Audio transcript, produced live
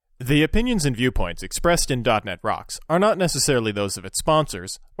The opinions and viewpoints expressed in .NET Rocks are not necessarily those of its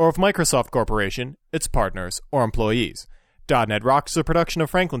sponsors, or of Microsoft Corporation, its partners, or employees. .NET Rocks is a production of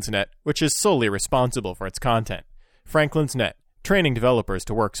Franklin's Net, which is solely responsible for its content. Franklin's Net, training developers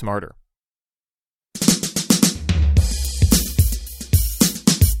to work smarter.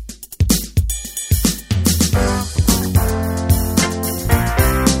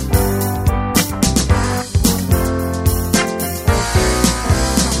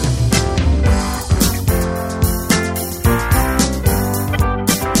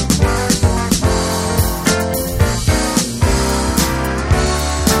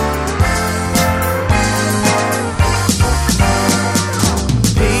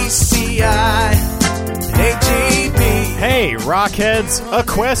 Hey, Rockheads, a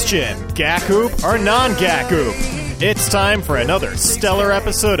question. Gakoop or non-Gakoop? It's time for another stellar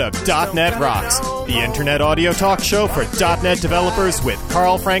episode of .NET Rocks, the internet audio talk show for .NET developers with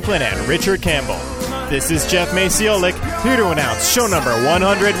Carl Franklin and Richard Campbell. This is Jeff Maciolik, here to announce show number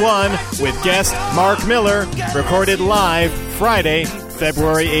 101 with guest Mark Miller, recorded live Friday,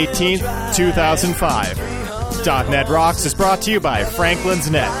 February 18th, 2005. .NET Rocks is brought to you by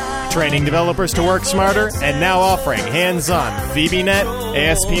Franklin's Net, training developers to work smarter, and now offering hands-on VBNet,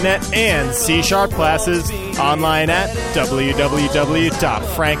 ASP.NET, and C# classes online at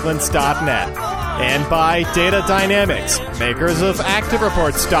www.franklins.net. And by Data Dynamics, makers of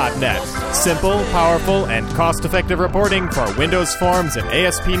ActiveReports.net, simple, powerful, and cost-effective reporting for Windows Forms and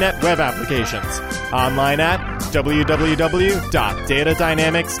ASP.NET web applications. Online at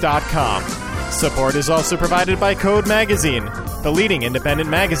www.datadynamics.com. Support is also provided by Code Magazine, the leading independent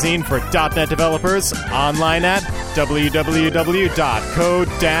magazine for .NET developers, online at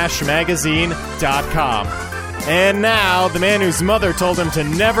www.code-magazine.com. And now, the man whose mother told him to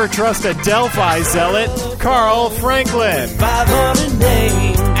never trust a Delphi zealot, Carl Franklin. 500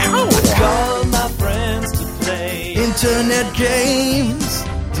 names. Call my friends to play internet games,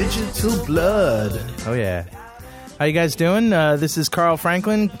 digital blood. Oh, yeah. How you guys doing? This is Carl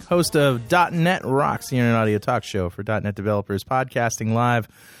Franklin, host of .NET Rocks, the internet audio talk show for .NET developers, podcasting live,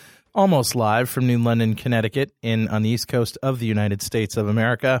 almost live from New London, Connecticut, on the east coast of the United States of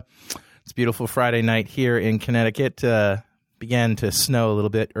America. It's a beautiful Friday night here in Connecticut. Began to snow a little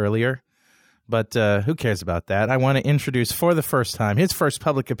bit earlier, but who cares about that? I want to introduce for the first time his first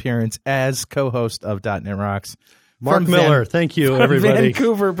public appearance as co-host of .NET Rocks, Mark Miller. Thank you, everybody.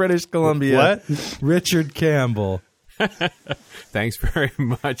 Vancouver, British Columbia. What? Richard Campbell. Thanks very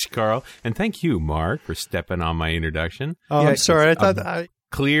much, Carl. And thank you, Mark, for stepping on my introduction. Oh, I'm sorry. I thought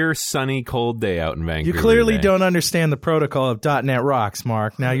Clear, sunny, cold day out in Vancouver. You clearly today. don't understand the protocol of .NET Rocks,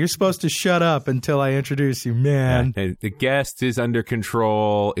 Mark. Now, you're supposed to shut up until I introduce you, man. Yeah, the guest is under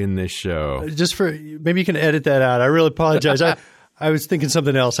control in this show. maybe you can edit that out. I really apologize. I was thinking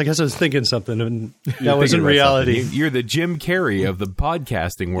something else. I guess I was thinking something, and that wasn't reality. You're the Jim Carrey of the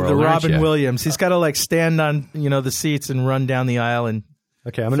podcasting world, The Robin aren't you? Williams. He's got to stand on the seats and run down the aisle and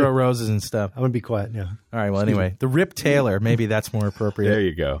throw roses and stuff. I'm going to be quiet, yeah. All right, well, anyway, the Rip Taylor, maybe that's more appropriate. There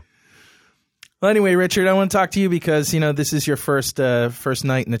you go. Well, anyway, Richard, I want to talk to you because, this is your first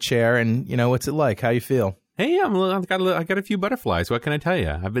night in the chair, and, what's it like? How you feel? Hey, I got a few butterflies. What can I tell you?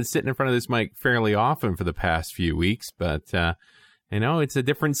 I've been sitting in front of this mic fairly often for the past few weeks, but... it's a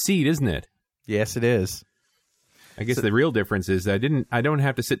different seat, isn't it? Yes, it is. I guess the real difference is I don't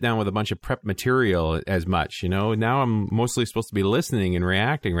have to sit down with a bunch of prep material as much, Now I'm mostly supposed to be listening and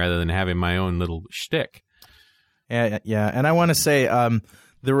reacting rather than having my own little shtick. Yeah. And I want to say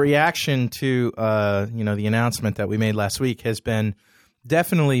the reaction to, the announcement that we made last week has been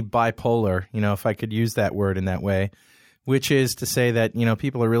definitely bipolar, if I could use that word in that way, which is to say that,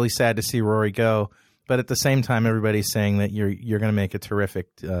 people are really sad to see Rory go. But at the same time, everybody's saying that you're going to make a terrific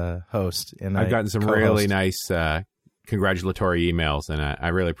host. And I've gotten some really nice congratulatory emails, and I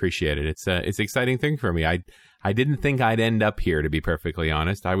really appreciate it. It's an exciting thing for me. I didn't think I'd end up here, to be perfectly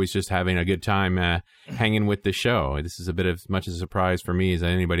honest. I was just having a good time hanging with the show. This is a bit of as much a surprise for me as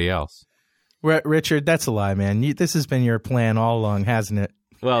anybody else. Richard, that's a lie, man. This has been your plan all along, hasn't it?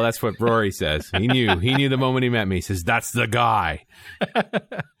 Well, that's what Rory says. He knew the moment he met me. He says, "That's the guy."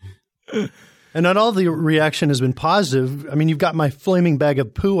 And not all the reaction has been positive. I mean, you've got my flaming bag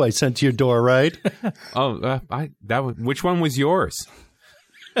of poo I sent to your door, right? Which one was yours?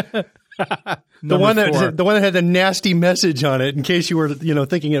 The one that had the nasty message on it, in case you were,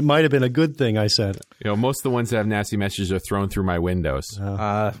 thinking it might have been a good thing I sent. Most of the ones that have nasty messages are thrown through my windows.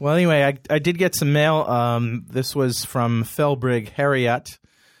 Well, anyway, I did get some mail. This was from Felbrig Harriet,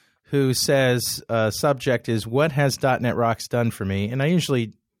 who says, subject is, what has .NET Rocks done for me? And I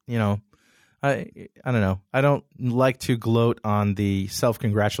usually, I don't know. I don't like to gloat on the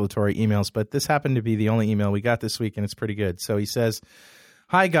self-congratulatory emails, but this happened to be the only email we got this week, and it's pretty good. So he says,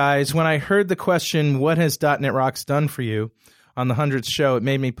 "Hi, guys. When I heard the question, what has .NET Rocks done for you on the 100th show, it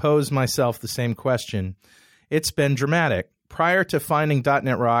made me pose myself the same question. It's been dramatic. Prior to finding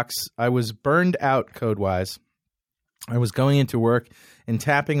 .NET Rocks, I was burned out code-wise. I was going into work and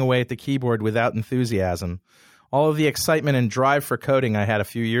tapping away at the keyboard without enthusiasm. All of the excitement and drive for coding I had a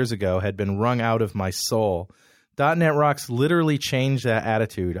few years ago had been wrung out of my soul. .NET Rocks literally changed that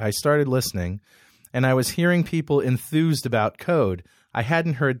attitude. I started listening, and I was hearing people enthused about code. I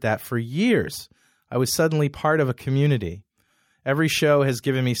hadn't heard that for years. I was suddenly part of a community. Every show has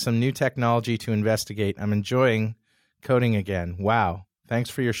given me some new technology to investigate. I'm enjoying coding again. Wow. Thanks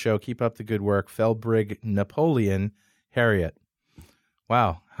for your show. Keep up the good work. Felbrig Napoleon Harriet."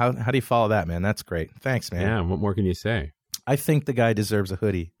 Wow. How do you follow that, man? That's great. Thanks, man. Yeah, what more can you say? I think the guy deserves a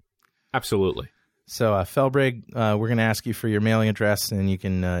hoodie. Absolutely. So, Felbrig, we're going to ask you for your mailing address, and you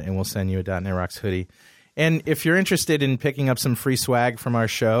can, and we'll send you a .NET Rocks hoodie. And if you're interested in picking up some free swag from our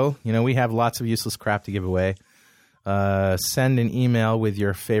show, we have lots of useless crap to give away. Send an email with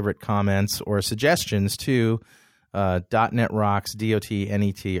your favorite comments or suggestions to .NETRocks,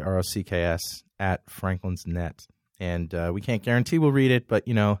 DOTNETROCKS @franklins.net. And we can't guarantee we'll read it, but,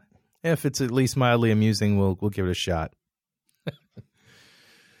 if it's at least mildly amusing, we'll give it a shot.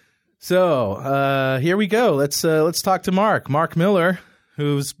 So here we go. Let's talk to Mark Miller,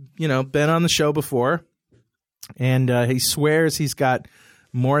 who's, been on the show before. And he swears he's got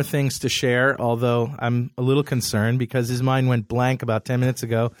more things to share, although I'm a little concerned because his mind went blank about 10 minutes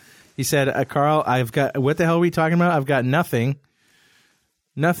ago. He said, Carl, what the hell are we talking about? I've got nothing.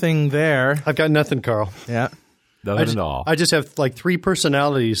 Nothing there. I've got nothing, Carl. Yeah. Nothing at all. I just have like 3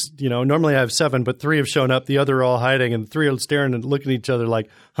 personalities. Normally I have 7, but 3 have shown up. The other are all hiding, and the 3 are staring and looking at each other like,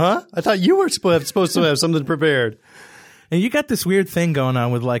 huh? I thought you were supposed to have something prepared. And you got this weird thing going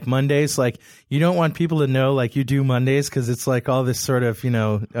on with like Mondays. Like you don't want people to know like you do Mondays because it's like all this sort of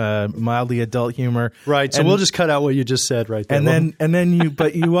mildly adult humor. Right. So we'll just cut out what you just said right there. And then you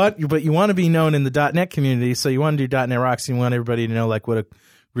want to be known in the .NET community. So you want to do .NET Rocks. You want everybody to know like what a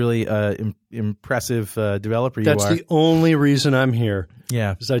really impressive developer you are. That's the only reason I'm here.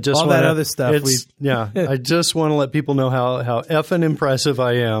 Yeah. Because I just all that other stuff. I just want to let people know how effing impressive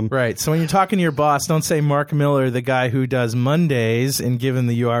I am. Right. So when you're talking to your boss, don't say Mark Miller, the guy who does Mondays, and give him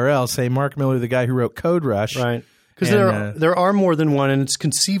the URL. Say Mark Miller, the guy who wrote Code Rush. Right. Because there are more than one, and it's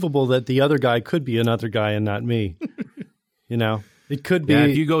conceivable that the other guy could be another guy and not me. It could be. Yeah,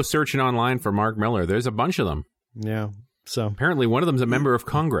 if you go searching online for Mark Miller, there's a bunch of them. Yeah. So apparently one of them's a member of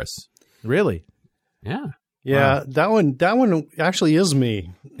Congress. Really? Yeah. Yeah, wow. That one actually is me.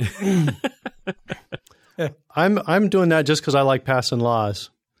 I'm doing that just because I like passing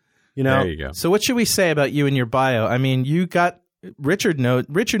laws. There you go. So what should we say about you and your bio? I mean, you got Richard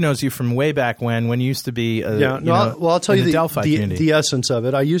knows you from way back when you used to be I'll tell you the essence of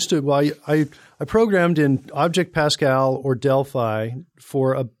it. I used to I programmed in Object Pascal or Delphi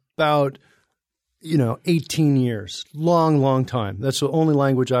for about 18 years, long time. That's the only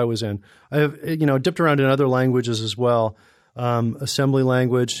language I was in. I have, dipped around in other languages as well. Assembly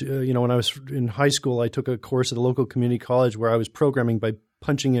language. When I was in high school, I took a course at a local community college where I was programming by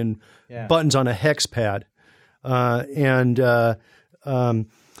punching in buttons on a hex pad. And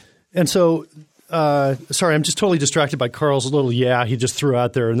so, sorry, I'm just totally distracted by Carl's little he just threw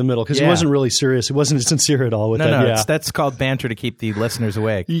out there in the middle because he wasn't really serious. He wasn't sincere at all with that. No, that's called banter to keep the listeners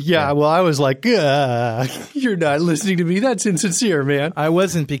awake. Yeah, well, I was like, you're not listening to me. That's insincere, man. I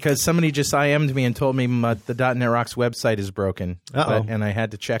wasn't because somebody just IM'd me and told me the .NET Rocks website is broken. And I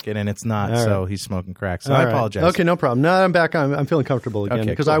had to check it, and it's not, so he's smoking crack. So I apologize. Okay, no problem. Now I'm back. I'm feeling comfortable again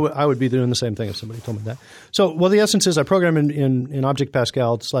because I would be doing the same thing if somebody told me that. So, the essence is I program in Object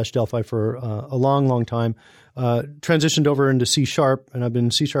Pascal / Delphi for a long time. Transitioned over into C#, and I've been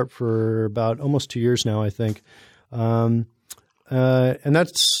in C# for about almost 2 years now, I think. And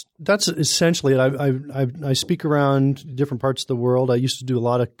that's essentially it. I speak around different parts of the world. I used to do a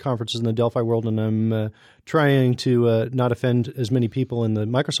lot of conferences in the Delphi world, and I'm trying to not offend as many people in the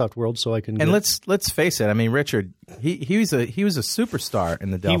Microsoft world, so I can. And let's face it. I mean, Richard, he was a superstar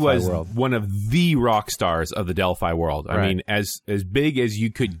in the Delphi world. He was one of the rock stars of the Delphi world. I mean, as big as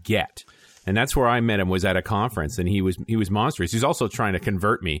you could get. And that's where I met him, was at a conference, and he was monstrous. He's also trying to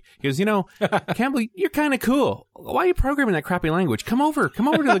convert me. He goes, Campbell, you're kind of cool. Why are you programming that crappy language? Come over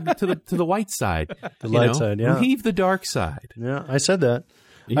to the white side. The light side, yeah. Leave the dark side. Yeah, I said that.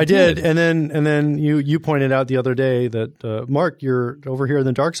 I did. And then you pointed out the other day that Mark, you're over here in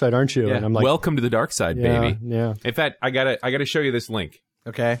the dark side, aren't you? Yeah. And I'm like, welcome to the dark side, baby. Yeah. In fact, I gotta show you this link.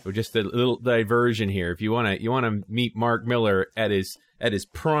 Okay. So just a little diversion here. If you want to meet Mark Miller at his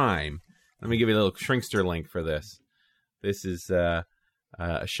prime, let me give you a little Shrinkster link for this. This is a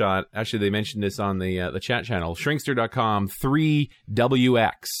shot. Actually, they mentioned this on the chat channel. Shrinkster.com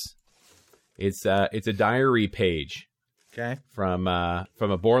 3WX. It's a diary page. Okay. From a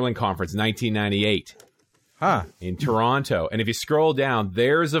Borland conference, 1998. In Toronto. And if you scroll down,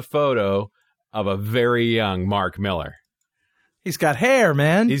 there's a photo of a very young Mark Miller. He's got hair,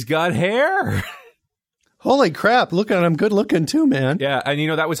 man. He's got hair. Holy crap. Look at him. Good looking too, man. Yeah.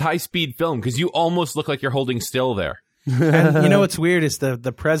 And that was high-speed film because you almost look like you're holding still there. And you know what's weird is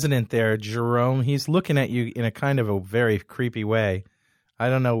the president there, Jerome, he's looking at you in a kind of a very creepy way. I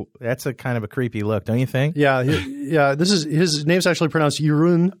don't know. That's a kind of a creepy look, don't you think? Yeah. This is his name's actually pronounced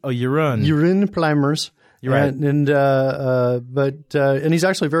Jeroen. Oh, Jeroen. Jeroen Pluimers. You're right. And he's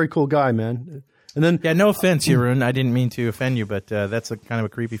actually a very cool guy, man. And then, yeah, no offense, Jeroen. I didn't mean to offend you, but that's a kind of a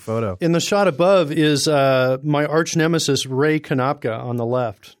creepy photo. In the shot above is my arch nemesis Ray Konopka on the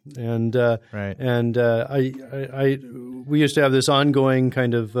left, and right. And we used to have this ongoing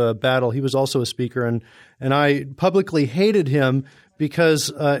kind of battle. He was also a speaker, and I publicly hated him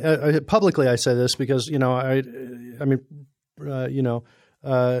because publicly I say this because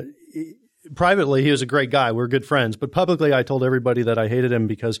privately, he was a great guy. We're good friends. But publicly, I told everybody that I hated him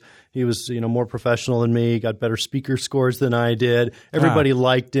because he was, more professional than me, got better speaker scores than I did. Everybody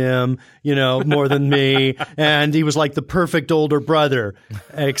liked him, more than me. And he was like the perfect older brother,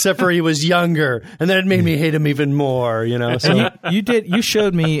 except for he was younger. And then it made me hate him even more, So You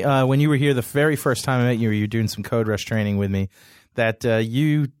showed me when you were here the very first time I met you, you were doing some Code Rush training with me, that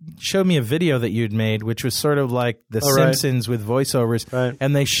you showed me a video that you'd made, which was sort of like The Simpsons with voiceovers. Right.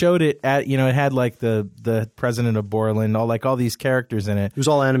 And they showed it at, it had like the president of Borland, all these characters in it. It was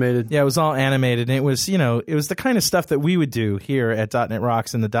all animated. Yeah, it was all animated. And it was, it was the kind of stuff that we would do here at .NET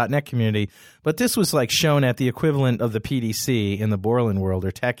Rocks in the .NET community. But this was like shown at the equivalent of the PDC in the Borland world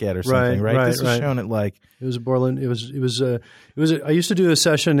or TechEd or something, right? This was shown at like... It was Borland. It was. I used to do a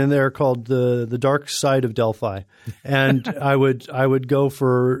session in there called the Dark Side of Delphi, and I would go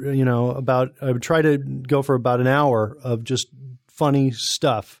for I would try to go for about an hour of just funny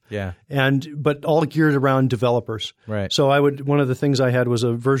stuff. Yeah. But all geared around developers. Right. So one of the things I had was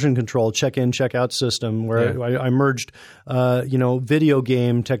a version control check-in, check-out system where I merged, video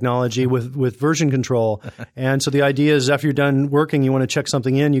game technology with version control. And so the idea is after you're done working, you want to check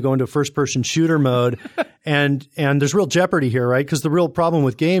something in, you go into first-person shooter mode. And there's real jeopardy here, right? Because the real problem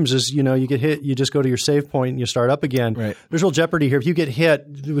with games is, you get hit, you just go to your save point and you start up again. Right. There's real jeopardy here. If you get hit,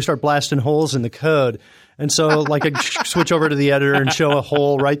 we start blasting holes in the code. And so I switch over to the editor and show a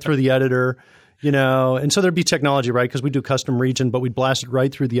hole right through the editor, and so there'd be technology, right? Because we do custom region, but we'd blast it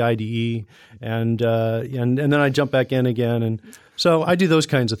right through the IDE and then I jump back in again. And so I do those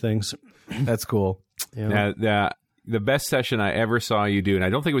kinds of things. That's cool. Yeah. Now, the best session I ever saw you do, and I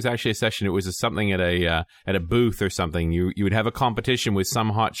don't think it was actually a session, it was something at a booth or something. You would have a competition with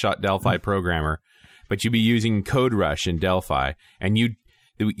some hotshot Delphi programmer, but you'd be using Code Rush in Delphi, and you'd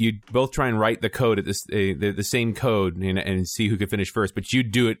both try and write the code at the same code and see who could finish first, but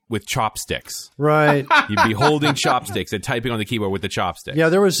you'd do it with chopsticks. Right. You'd be holding chopsticks and typing on the keyboard with the chopsticks. Yeah,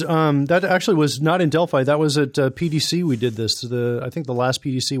 there was that actually was not in Delphi. That was at PDC. We did this. I think the last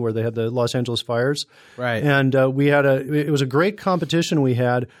PDC where they had the Los Angeles fires. Right. And it was a great competition we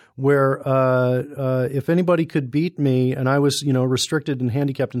had where if anybody could beat me and I was restricted and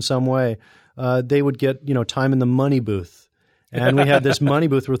handicapped in some way, they would get time in the money booth. And we had this money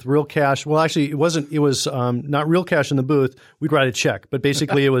booth with real cash. Well, actually, it wasn't. It was not real cash in the booth. We'd write a check, but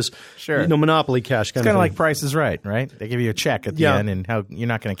basically it was sure. Monopoly cash kind of thing. It's kind of like Price is Right? They give you a check at the end, and how you're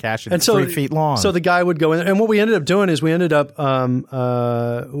not going to cash it. And it's 3 feet long. So the guy would go in, and what we ended up doing is we ended up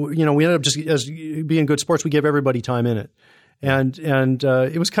just as being good sports. We gave everybody time in it. And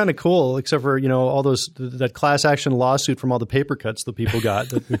it was kind of cool, except for all that class action lawsuit from all the paper cuts that people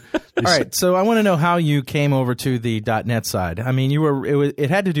got. All right, so I want to know how you came over to the .NET side. I mean,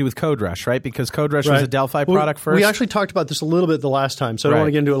 it had to do with Code Rush, right? Because Code Rush was a Delphi product first. We actually talked about this a little bit the last time, so I don't want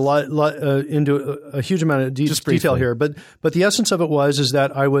to get into into a huge amount of detail here. But the essence of it is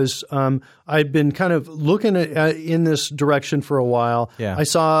that I was I'd been kind of looking in this direction for a while. Yeah. I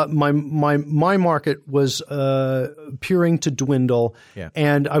saw my market was appearing to dwindle,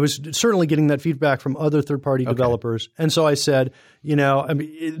 and I was certainly getting that feedback from other third-party developers. And so I said,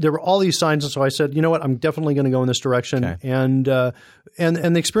 there were all these signs, and so I said, you know what, I'm definitely going to go in this direction. Okay. And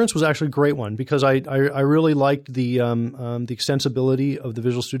the experience was actually a great one because I really liked the extensibility of the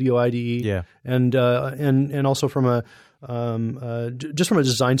Visual Studio IDE, and also from a just from a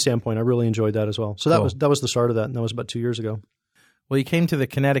design standpoint, I really enjoyed that as well. So that was the start of that, and that was about 2 years ago. Well, you came to the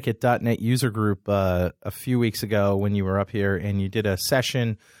Connecticut.net user group a few weeks ago when you were up here, and you did a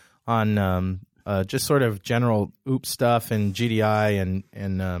session on just sort of general OOP stuff and GDI,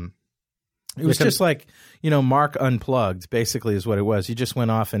 and it was just like, Mark Unplugged, basically, is what it was. You just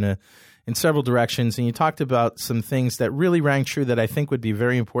went off in several directions, and you talked about some things that really rang true that I think would be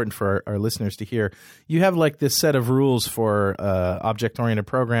very important for our listeners to hear. You have like this set of rules for object-oriented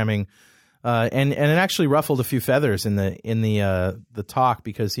programming. And it actually ruffled a few feathers in the talk,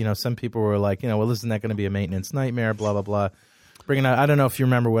 because some people were like, well, isn't that going to be a maintenance nightmare? Blah blah blah. Bringing out, I don't know if you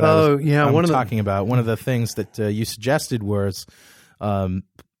remember what I'm talking about. One of the things that you suggested was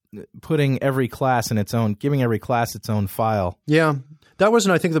putting every class in its own, giving every class its own file. Yeah. That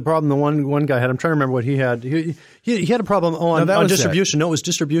wasn't, I think, the problem the one guy had. I'm trying to remember what he had. He had a problem on distribution. No, it was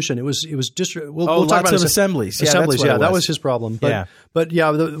distribution. It was we'll talk about assemblies. Assemblies, that was his problem. But,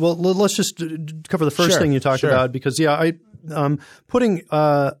 let's just cover the first thing you talked about, because putting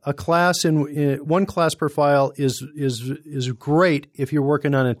a class in one class per file is great if you're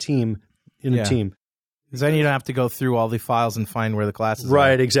working on a team a team. Because then you don't have to go through all the files and find where the classes are.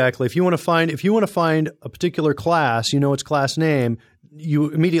 Right, exactly. If you want to find a particular class, its class name, you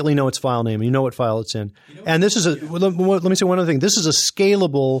immediately know its file name. You know what file it's in. And this is let me say one other thing. This is a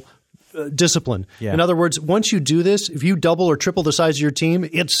scalable discipline. Yeah. In other words, once you do this, if you double or triple the size of your team,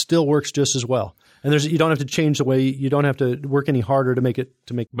 it still works just as well. And you don't have to change the way, you don't have to work any harder to make it.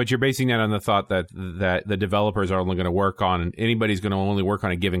 But you're basing that on the thought that the developers are only going to work on, anybody's going to only work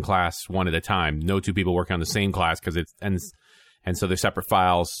on a given class one at a time. No two people work on the same class, because and so they're separate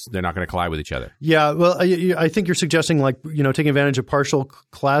files. They're not going to collide with each other. Yeah, well, I think you're suggesting taking advantage of partial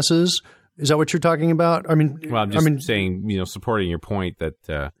classes. Is that what you're talking about? I'm just saying, supporting your point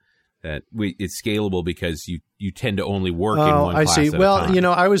that it's scalable because you tend to only work in one class. I see.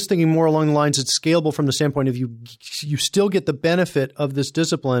 I was thinking more along the lines it's scalable from the standpoint of you still get the benefit of this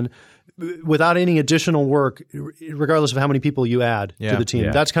discipline without any additional work, regardless of how many people you add to the team.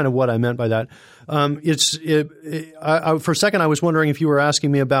 Yeah. That's kind of what I meant by that. For a second, I was wondering if you were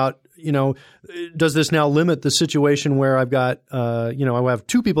asking me about, does this now limit the situation where I've got, I have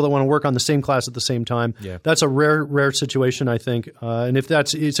two people that want to work on the same class at the same time. Yeah. That's a rare situation, I think. And if that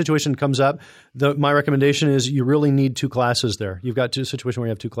situation comes up, my recommendation is you really need two classes there. You've got a situation where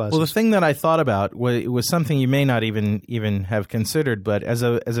you have two classes. Well, the thing that I thought about was something you may not even have considered, but as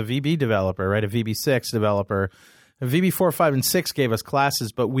a VB developer, right, a VB6 developer, VB4, 5, and 6 gave us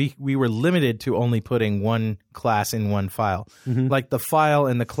classes, but we were limited to only putting one class in one file. Mm-hmm. Like the file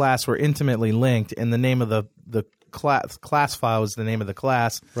and the class were intimately linked, and the name of the class file was the name of the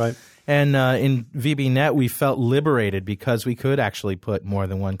class. Right. And in VBNet, we felt liberated because we could actually put more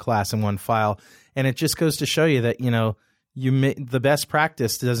than one class in one file. And it just goes to show you that, the best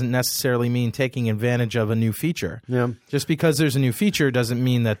practice doesn't necessarily mean taking advantage of a new feature. Yeah. Just because there's a new feature doesn't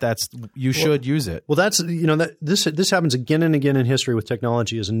mean that you should use it. Well, that's this happens again and again in history with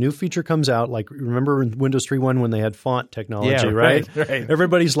technology. As a new feature comes out, like remember in Windows 3.1 when they had font technology, right?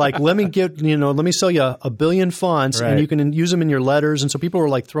 Everybody's like, let me sell you a billion fonts, and you can use them in your letters. And so people were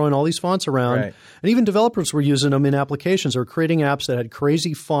like throwing all these fonts around, and even developers were using them in applications or creating apps that had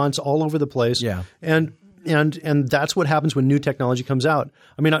crazy fonts all over the place. Yeah. And that's what happens when new technology comes out.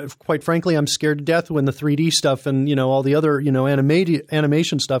 I mean, quite frankly, I'm scared to death when the 3D stuff and all the other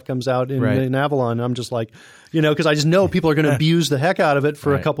animation stuff comes out in Avalon. I'm just like, because I just know people are going to abuse the heck out of it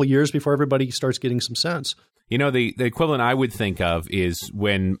for a couple of years before everybody starts getting some sense. The equivalent I would think of is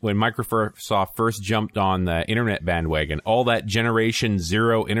when Microsoft first jumped on the internet bandwagon, all that Generation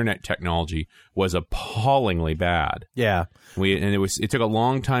 0 internet technology was appallingly bad. Yeah. It took a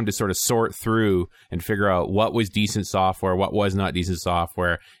long time to sort of sort through and figure out what was decent software, what was not decent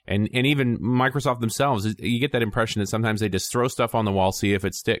software. And even Microsoft themselves, you get that impression that sometimes they just throw stuff on the wall, see if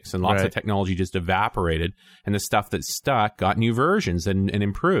it sticks, and lots of technology just evaporated, and the stuff that stuck got new versions and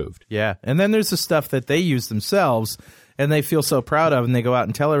improved. Yeah. And then there's the stuff that they use themselves and they feel so proud of, and they go out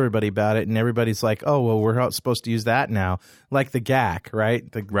and tell everybody about it, and everybody's like, oh, well, we're supposed to use that now. Like the GAC, right?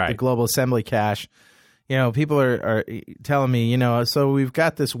 The Global Assembly Cache. People are telling me, so we've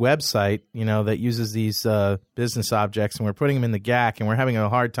got this website, that uses these business objects, and we're putting them in the GAC, and we're having a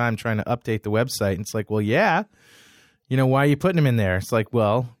hard time trying to update the website. And it's like, well, yeah. Why are you putting them in there? It's like,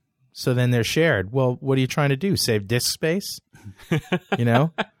 well, so then they're shared. Well, what are you trying to do? Save disk space?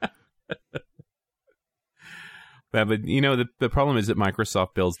 But the problem is that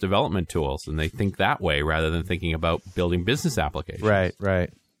Microsoft builds development tools, and they think that way rather than thinking about building business applications. Right.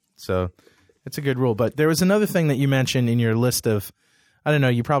 So it's a good rule. But there was another thing that you mentioned in your list of, I don't know,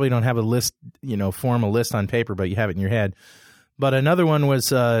 you probably don't have a list, form a list on paper, but you have it in your head. But another one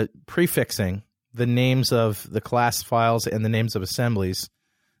was prefixing. the names of the class files and the names of assemblies.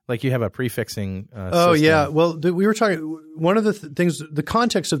 Like you have a prefixing Oh, system. yeah. Well, we were talking – one of the things – the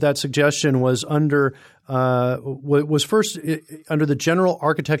context of that suggestion was under was first under the general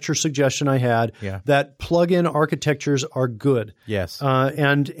architecture suggestion I had that plug-in architectures are good. Yes.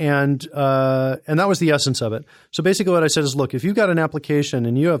 And that was the essence of it. So basically what I said is, look, if you've got an application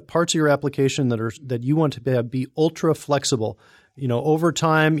and you have parts of your application that you want to be ultra flexible – over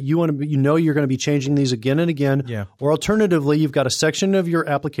time, you're going to be changing these again and again. Yeah. Or alternatively, you've got a section of your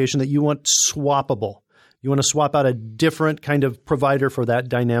application that you want swappable. You want to swap out a different kind of provider for that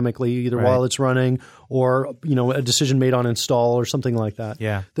dynamically, either while it's running or a decision made on install or something like that.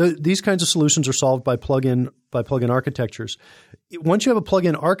 Yeah. These kinds of solutions are solved by plug-in architectures. Once you have a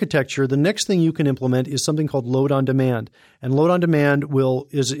plug-in architecture, the next thing you can implement is something called load on demand. And load on demand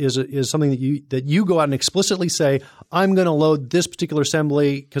is something that you go out and explicitly say, I'm going to load this particular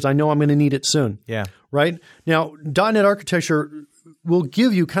assembly because I know I'm going to need it soon. Yeah. Right? Now, .NET architecture will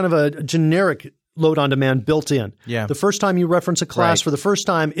give you kind of a generic load on demand built in. Yeah. The first time you reference a class for the first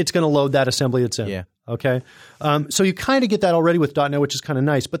time, it's going to load that assembly it's in. Yeah. Okay. So you kind of get that already with .NET, which is kind of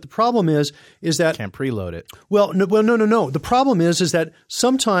nice. But the problem is that can't preload it. No. The problem is that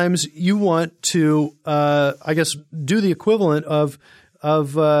sometimes you want to, do the equivalent of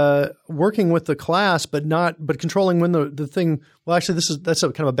working with the class, but controlling when the thing. Well, actually, that's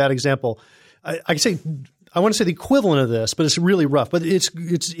a kind of a bad example. I want to say the equivalent of this, but it's really rough. But it's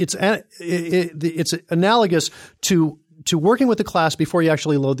analogous to working with the class before you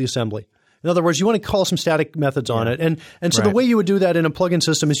actually load the assembly. In other words, you want to call some static methods on it. And so the way you would do that in a plugin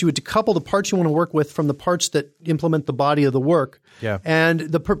system is you would decouple the parts you want to work with from the parts that implement the body of the work. Yeah. And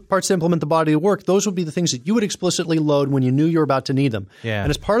the parts that implement the body of the work, those would be the things that you would explicitly load when you knew you were about to need them. Yeah.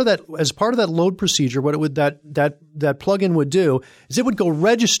 And as part of that load procedure, what that plugin would do is it would go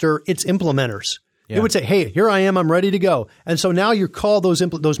register its implementers. Yeah. It would say, "Hey, here I am. I'm ready to go." And so now you call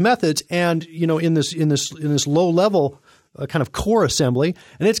those methods, and in this low level kind of core assembly,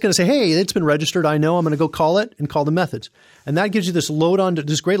 and it's going to say, "Hey, it's been registered. I know. I'm going to go call it and call the methods." And that gives you this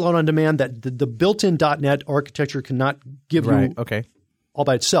great load on demand that the built-in .NET architecture cannot give you all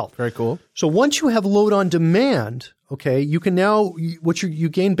by itself. Very cool. So once you have load on demand, you can now you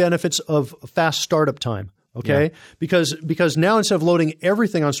gain benefits of fast startup time. Okay, because now instead of loading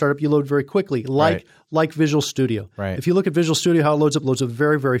everything on startup, you load very quickly, like Visual Studio. Right. If you look at Visual Studio, how it loads up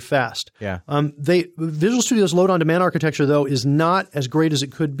very, very fast. Yeah. Visual Studio's load on demand architecture though is not as great as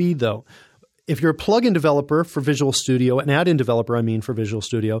it could be though. If you're a plugin developer for Visual Studio, an add-in developer, for Visual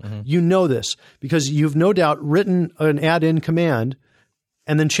Studio, you know this because you've no doubt written an add-in command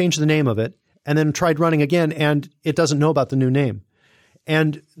and then changed the name of it and then tried running again and it doesn't know about the new name.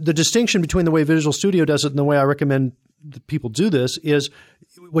 And the distinction between the way Visual Studio does it and the way I recommend that people do this is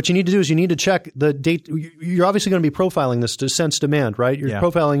what you need to do is you need to check the date. You're obviously going to be profiling this to sense demand, right? You're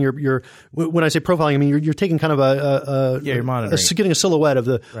profiling your when I say profiling, I mean you're taking kind of you're monitoring. Getting a silhouette of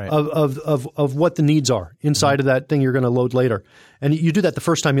the of what the needs are inside of that thing you're going to load later. And you do that the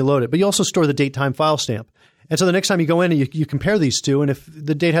first time you load it, but you also store the date time file stamp. And so the next time you go in and you compare these two, and if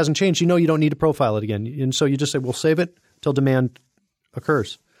the date hasn't changed, you don't need to profile it again. And so you just say, we'll save it till demand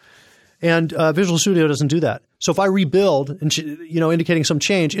occurs. And Visual Studio doesn't do that. So if I rebuild and indicating some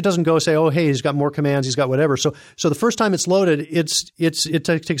change, it doesn't go say, oh, hey, he's got more commands, he's got whatever. So the first time it's loaded,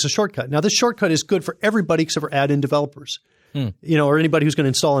 it takes a shortcut. Now this shortcut is good for everybody except for add-in developers, or anybody who's going to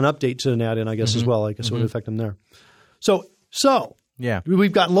install an update to an add-in, I guess as well. I guess it would affect them there. So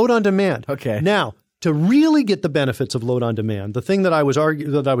we've got load on demand. Okay. Now, to really get the benefits of load on demand, the thing that I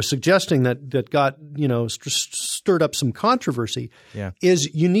was suggesting that got stirred up some controversy is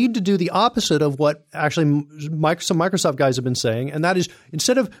you need to do the opposite of what actually some Microsoft guys have been saying, and that is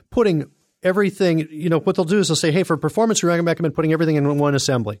instead of putting everything, what they'll do is they'll say, hey, for performance, we recommend putting everything in one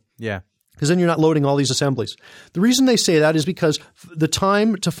assembly. Yeah. Because then you're not loading all these assemblies. The reason they say that is because the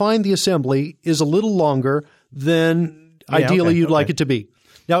time to find the assembly is a little longer than ideally you'd like it to be.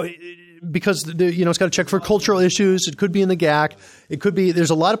 Now, because it's got to check for cultural issues. It could be in the GAC. It could be. There's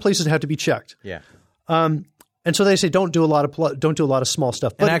a lot of places that have to be checked. Yeah. And so they say don't do a lot of small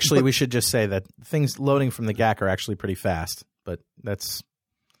stuff. But actually, we should just say that things loading from the GAC are actually pretty fast. But that's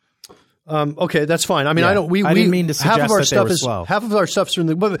okay. That's fine. I mean, I didn't mean to suggest that they were slow. Half of our stuff's in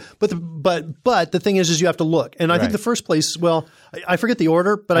the but the thing is you have to look. And I think the first place. Well, I forget the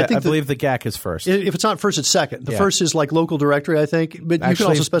order, but I believe the GAC is first. If it's not first, it's second. The first is like local directory, I think. But you can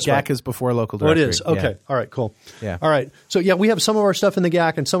also specify. GAC is before local directory. Oh, it is. Okay. Yeah. All right. Cool. Yeah. All right. So we have some of our stuff in the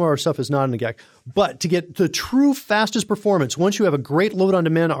GAC and some of our stuff is not in the GAC. But to get the true fastest performance, once you have a great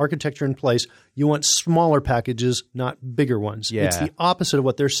load-on-demand architecture in place, you want smaller packages, not bigger ones. Yeah. It's the opposite of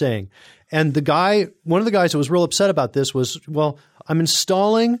what they're saying. And one of the guys that was real upset about this was, well, I'm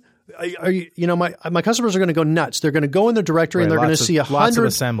installing – my customers are going to go nuts. They're going to go in their directory and they're going to see 100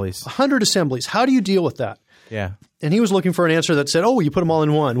 assemblies. 100 assemblies. How do you deal with that? Yeah. And he was looking for an answer that said, you put them all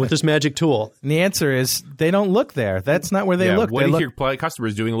in one with this magic tool. And the answer is they don't look there. That's not where they look. What are your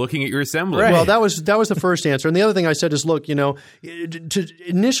customers doing looking at your assembly? Right. Well, that was the first answer. And the other thing I said is, look,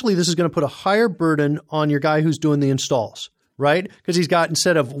 initially this is going to put a higher burden on your guy who's doing the installs, right? Because he's got,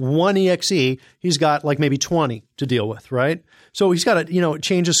 instead of one EXE, he's got like maybe 20 to deal with, right? So he's got to,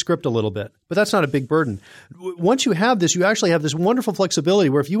 change his script a little bit. But that's not a big burden. Once you have this, you actually have this wonderful flexibility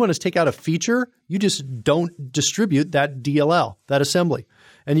where if you want to take out a feature, you just don't distribute that DLL, that assembly.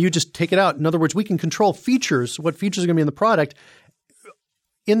 And you just take it out. In other words, we can control features, what features are going to be in the product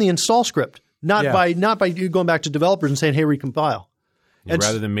in the install script, not by you going back to developers and saying, hey, recompile.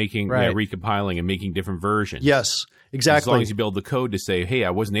 Rather than recompiling and making different versions. Yes, exactly. As long as you build the code to say, hey, I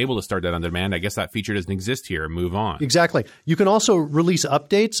wasn't able to start that on demand, I guess that feature doesn't exist here, and move on. Exactly. You can also release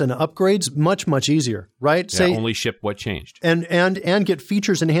updates and upgrades much, much easier, right? Yeah, only ship what changed. And get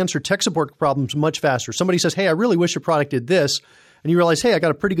features enhanced or tech support problems much faster. Somebody says, hey, I really wish your product did this. And you realize, hey, I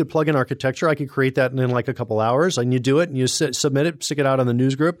got a pretty good plugin architecture. I could create that in like a couple hours. And you do it and you submit it, stick it out on the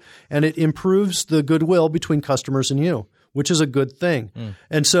news group, and it improves the goodwill between customers and you, which is a good thing.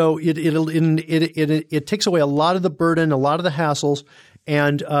 And so it takes away a lot of the burden, a lot of the hassles.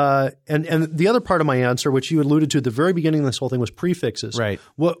 And the other part of my answer, which you alluded to at the very beginning of this whole thing, was prefixes. Right.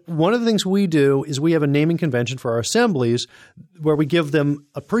 One of the things we do is we have a naming convention for our assemblies where we give them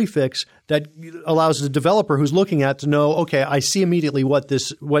a prefix that allows the developer who's looking at to know, okay, I see immediately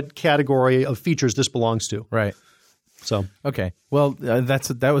what category of features this belongs to. Right. So okay. Well,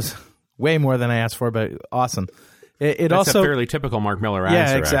 that was way more than I asked for, but awesome. That's also a fairly typical Mark Miller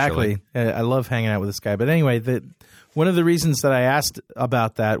answer. Yeah, exactly. I love hanging out with this guy. But anyway, one of the reasons that I asked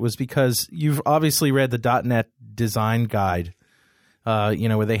about that was because you've obviously read the .NET design guide,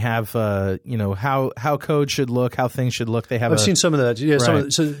 where they have, how code should look, how things should look. I've seen some of that. Yeah,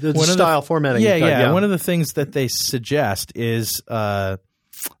 right. So the style formatting. Yeah. One of the things that they suggest is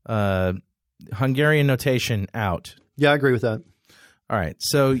Hungarian notation out. Yeah, I agree with that. All right.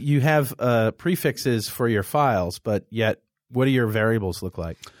 So you have prefixes for your files, but yet what do your variables look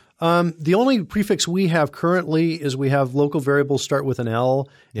like? The only prefix we have currently is we have local variables start with an L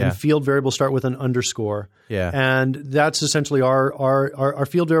and field variables start with an underscore. Yeah. And that's essentially our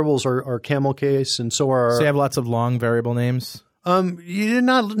field variables are camel case, and so are our – So you have lots of long variable names?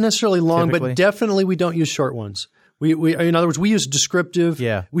 Not necessarily long, but definitely we don't use short ones. We in other words, we use descriptive.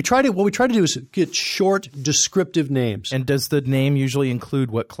 Yeah. What we try to do is get short descriptive names. And does the name usually include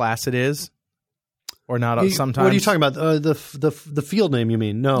what class it is? Or not sometimes? What are you talking about? The field name, you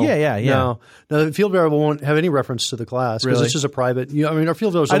mean? No. Yeah. No, the field variable won't have any reference to the class because it's just a private. Our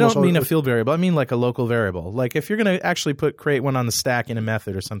field variable. I don't mean a field variable. I mean like a local variable. Like if you're going to actually create one on the stack in a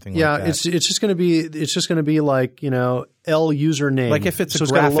method or something like that. Yeah, it's just going to be like L username. Like if it's a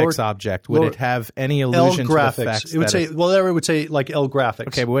graphics object, would it have any allusion to the fact it would say? Well, it would say like L graphics.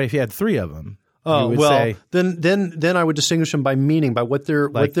 Okay, but what if you had 3 of them? Oh well, then I would distinguish them by meaning, by what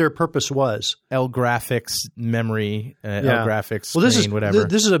their purpose was. L graphics memory, L graphics screen, whatever.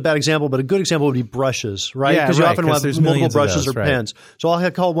 This is a bad example, but a good example would be brushes, right? Because you often have multiple brushes or pens. So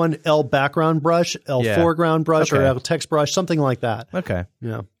I'll call one L background brush, L foreground brush, or L text brush, something like that. Okay.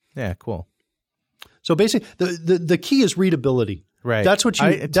 Yeah. Yeah. Cool. So basically, the key is readability. Right. That's what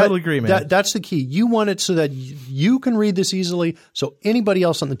I totally agree, man. That's the key. You want it so that you can read this easily, so anybody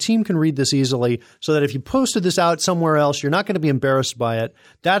else on the team can read this easily, so that if you posted this out somewhere else, you're not going to be embarrassed by it.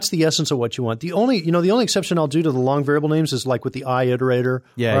 That's the essence of what you want. The only exception I'll do to the long variable names is like with the I iterator.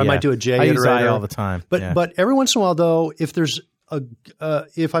 Yeah. Or I might do a J iterator. I use I all the time. But every once in a while, though, if there's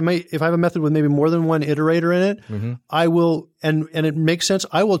if I have a method with maybe more than one iterator in it, I will, and it makes sense,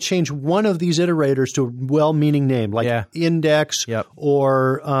 I will change one of these iterators to a well-meaning name, like index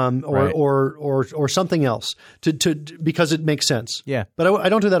or something else to because it makes sense. Yeah. But I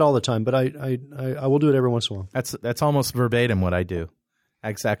don't do that all the time, but I will do it every once in a while. That's almost verbatim what I do.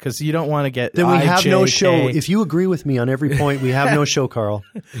 Exactly, because you don't want to get. Then we have no show. If you agree with me on every point, we have no show, Carl.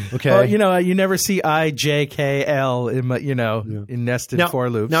 Okay. Well, you never see IJKL in nested for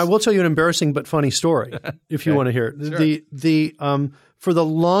loops. Now I will tell you an embarrassing but funny story if you want to hear it. Sure. For the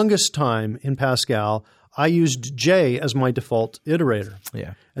longest time in Pascal, I used J as my default iterator.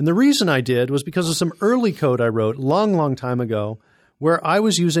 Yeah. And the reason I did was because of some early code I wrote long time ago, where I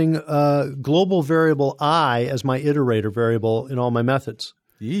was using global variable I as my iterator variable in all my methods.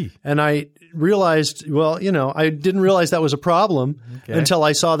 And I realized, I didn't realize that was a problem until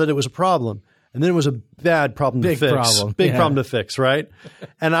I saw that it was a problem. And then it was a bad problem to fix. Big problem to fix, right?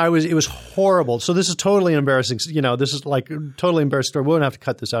 And it was horrible. So this is totally embarrassing. This is like totally embarrassing story. We won't have to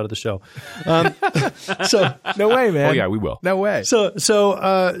cut this out of the show. So no way, man. Oh yeah, we will. No way. So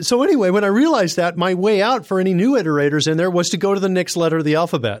anyway, when I realized that, my way out for any new iterators in there was to go to the next letter of the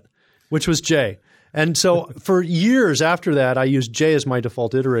alphabet, which was J. And so for years after that, I used J as my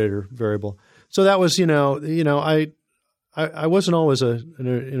default iterator variable. So that was, I wasn't always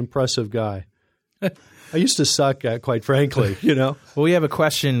an impressive guy. I used to suck at, quite frankly, Well, we have a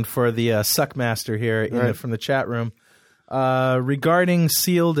question for the Suckmaster here from the chat room regarding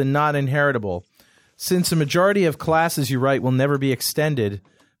sealed and not inheritable. Since a majority of classes you write will never be extended,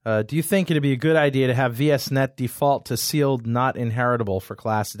 do you think it'd be a good idea to have VSNet default to sealed, not inheritable for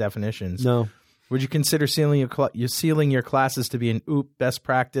class definitions? No. Would you consider sealing your classes to be an OOP best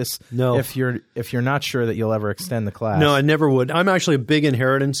practice? No. If you're not sure that you'll ever extend the class? No, I never would. I'm actually a big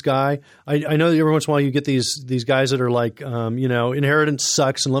inheritance guy. I know that every once in a while you get these guys that are like, inheritance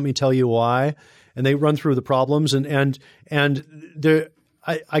sucks, and let me tell you why. And they run through the problems, and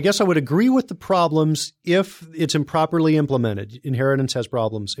I guess I would agree with the problems if it's improperly implemented. Inheritance has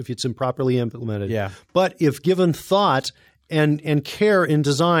problems if it's improperly implemented. Yeah. But if given thought and care in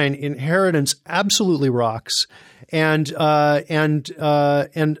design, inheritance absolutely rocks. And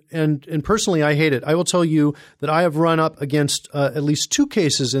personally, I hate it. I will tell you that I have run up against at least two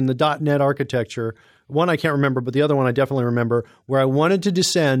cases in the .NET architecture. One I can't remember, but the other one I definitely remember, where I wanted to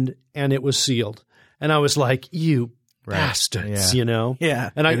descend and it was sealed. And I was like, you bastards, Yeah.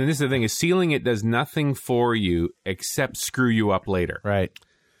 And this is the thing, is sealing it does nothing for you except screw you up later. Right.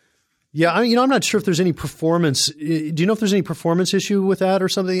 Yeah, I'm not sure if there's any performance. Do you know if there's any performance issue with that or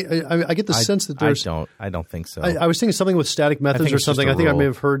something? I get the sense that there's. I don't think so. I was thinking something with static methods or something. I think I may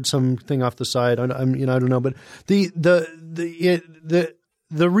have heard something off the side. I don't know, but the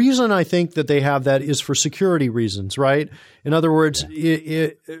reason I think that they have that is for security reasons, right? In other words,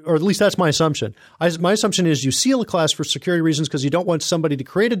 or at least that's my assumption. My assumption is you seal a class for security reasons because you don't want somebody to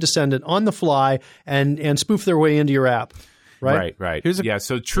create a descendant on the fly and spoof their way into your app. Right.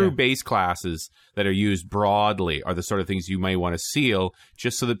 So true base classes that are used broadly are the sort of things you may want to seal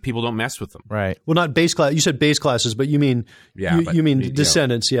just so that people don't mess with them. Right. Well, not base class. You said base classes, but you mean you mean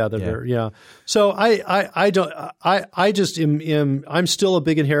descendants. Yeah. So I don't. I just am. I'm still a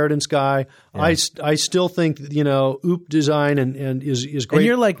big inheritance guy. Yeah. I still think OOP design and is great. And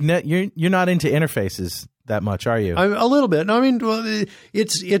you're like you're not into interfaces that much, are you? A little bit. I mean,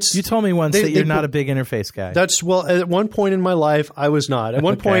 it's. You told me once that you're not a big interface guy. At one point in my life, I was not. At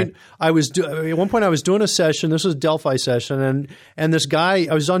one point, I was doing a session. This was a Delphi session, and this guy.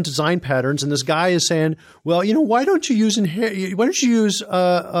 I was on design patterns, and this guy is saying, "Well, why don't you use not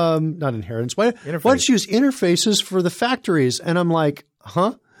inheritance? Why don't you use interfaces for the factories?" And I'm like,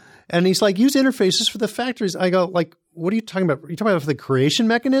 "Huh?" And he's like, "Use interfaces for the factories." I go, "Like, what are you talking about? Are you talking about for the creation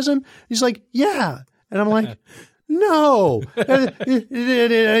mechanism?" He's like, "Yeah." And I'm like, no, and he's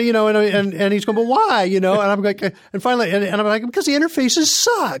going, but why? And I'm like, and finally, and I'm like, because the interfaces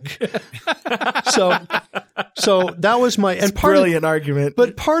suck. So that was my brilliant argument.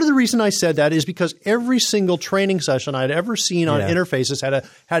 But part of the reason I said that is because every single training session I'd ever seen on interfaces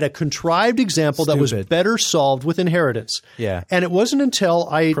had a contrived example that was better solved with inheritance. Yeah, and it wasn't until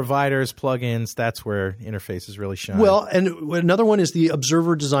providers, plugins, that's where interfaces really shine. Well, and another one is the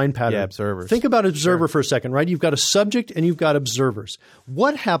observer design pattern. Yeah, observers. Think about observer for a second, right? You've got a subject and you've got observers.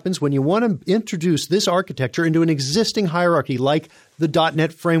 What happens when you want to introduce this architecture into an existing hierarchy like the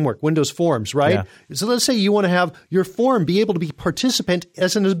 .NET framework, Windows Forms, right? Yeah. So let's say you want to have your form be able to be participant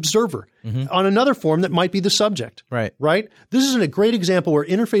as an observer on another form that might be the subject, right? This is a great example where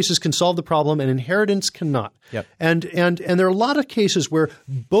interfaces can solve the problem and inheritance cannot. Yep. And there are a lot of cases where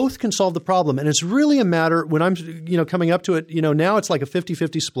both can solve the problem, and it's really a matter when I'm coming up to it. Now it's like a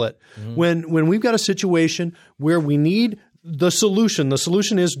 50-50 split. When we've got a situation where we need the solution. The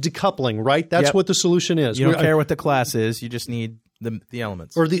solution is decoupling, right? That's what the solution is. You don't care what the class is. You just need the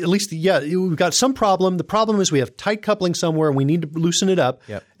elements. Or we've got some problem. The problem is we have tight coupling somewhere and we need to loosen it up.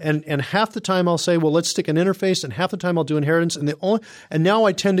 Yep. And half the time I'll say, well, let's stick an interface, and half the time I'll do inheritance. And now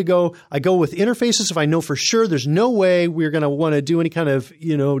I tend to go with interfaces if I know for sure there's no way we're going to want to do any kind of,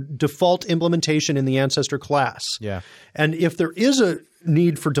 default implementation in the ancestor class. Yeah. And if there is a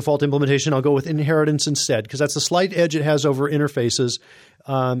need for default implementation, I'll go with inheritance instead, because that's the slight edge it has over interfaces,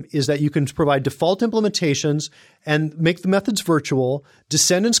 is that you can provide default implementations and make the methods virtual.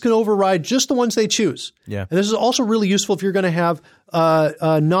 Descendants can override just the ones they choose. Yeah. And this is also really useful if you're going to have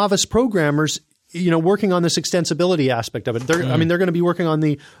novice programmers working on this extensibility aspect of it. They're going to be working on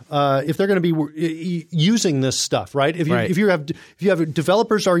the if they're going to be using this stuff, right? If you have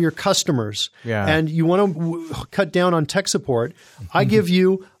developers are your customers, and you want to cut down on tech support, I give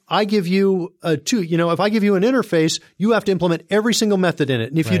you two. If I give you an interface, you have to implement every single method in it.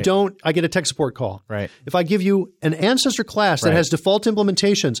 And if you don't, I get a tech support call. Right. If I give you an ancestor class that has default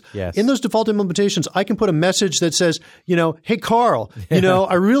implementations, in those default implementations, I can put a message that says, hey, Carl,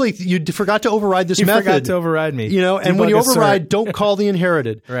 you forgot to override this method. You forgot to override me. And when you override, don't call the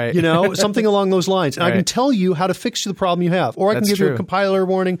inherited. Right. Something along those lines. And I can tell you how to fix the problem you have. Or I can give you a compiler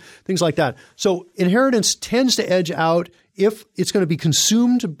warning, things like that. So inheritance tends to edge out if it's going to be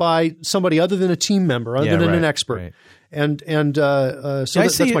consumed by somebody other than a team member, other than an expert. Right. And that's my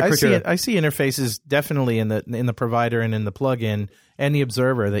criteria. I see interfaces definitely in the provider and in the plugin and the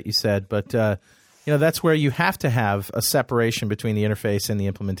observer that you said, but that's where you have to have a separation between the interface and the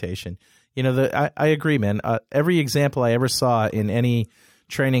implementation. I agree, man. Every example I ever saw in any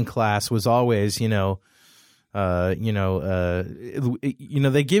training class was always, they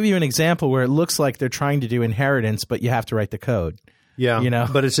give you an example where it looks like they're trying to do inheritance, but you have to write the code. Yeah,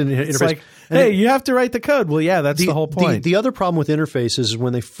 but it's an interface. It's like, hey, you have to write the code. Well, yeah, that's the whole point. The other problem with interfaces is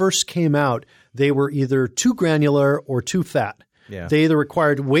when they first came out, they were either too granular or too fat. Yeah. They either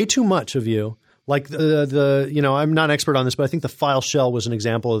required way too much of you. Like I'm not an expert on this, but I think the file shell was an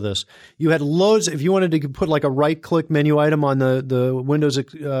example of this. You had loads. If you wanted to put like a right-click menu item on the Windows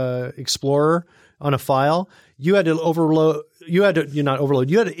Explorer on a file, you had to overload. You had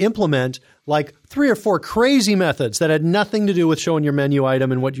to implement like 3 or 4 crazy methods that had nothing to do with showing your menu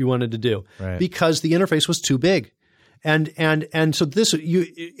item and what you wanted to do, because the interface was too big. And so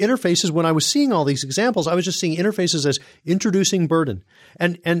interfaces, when I was seeing all these examples, I was just seeing interfaces as introducing burden.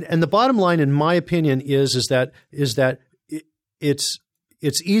 And the bottom line, in my opinion, is that it's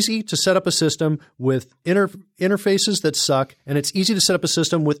easy to set up a system with interfaces that suck, and it's easy to set up a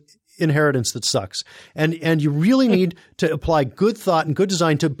system with inheritance that sucks. And you really need to apply good thought and good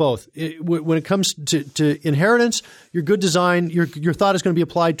design to both. When it comes to inheritance, your good design, your thought is going to be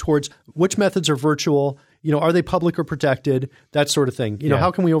applied towards which methods are virtual. Are they public or protected? That sort of thing.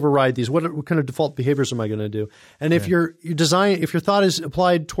 How can we override these? What kind of default behaviors am I going to do? And if your thought is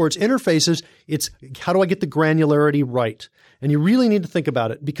applied towards interfaces, it's how do I get the granularity right? And you really need to think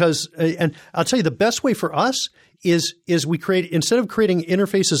about it, because and I'll tell you, the best way for us is we create, instead of creating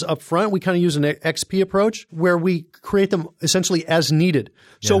interfaces up front, we kind of use an XP approach where we create them essentially as needed.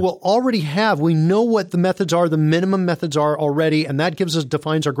 So we know what the methods are, the minimum methods are already, and that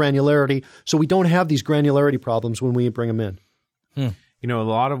defines our granularity, so we don't have these granularity problems when we bring them in. A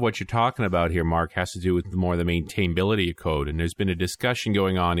lot of what you're talking about here, Mark, has to do with more the maintainability of code, and there's been a discussion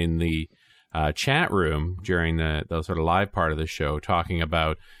going on in the chat room during the sort of live part of the show, talking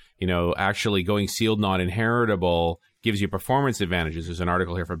about actually going sealed non-inheritable gives you performance advantages. There's an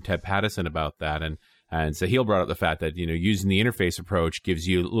article here from Ted Pattison about that, and Sahil brought up the fact that using the interface approach gives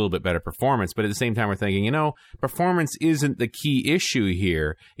you a little bit better performance. But at the same time, we're thinking performance isn't the key issue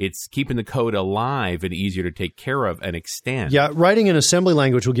here. It's keeping the code alive and easier to take care of and extend. Yeah, writing in assembly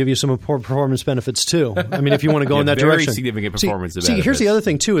language will give you some performance benefits too. I mean, if you want to go in that direction, very significant performance benefits. See, here's the other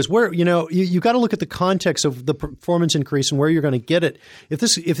thing too: is where you got to look at the context of the performance increase and where you're going to get it.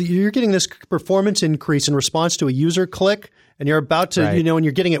 If you're getting this performance increase in response to a user click, and you're about to, and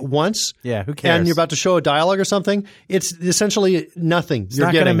you're getting it once. Yeah, who cares? And you're about to show a dialogue or something. It's essentially nothing. It's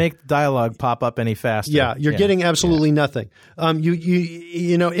not going to make the dialogue pop up any faster. Yeah, you're getting absolutely nothing.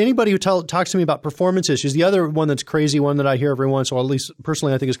 Anybody who talks to me about performance issues, the other one that's crazy, one that I hear every once, or at least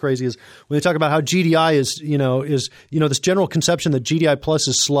personally I think is crazy, is when they talk about how GDI is this general conception that GDI plus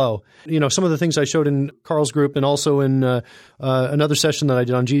is slow. Some of the things I showed in Carl's group and also in another session that I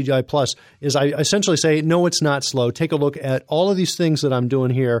did on GDI plus is I essentially say, no, it's not slow. Take a look at all of these things that I'm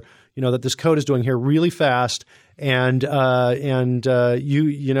doing here, that this code is doing here really fast, and you're not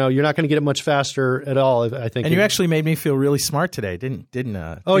going to get it much faster at all, I think. And you actually made me feel really smart today, didn't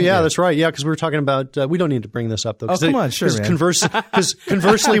that's right. Yeah, because we were talking about we don't need to bring this up though. Oh, come on, sure, man. Because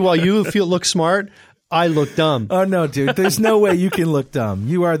conversely, while you look smart, I look dumb. Oh no, dude! There's no way you can look dumb.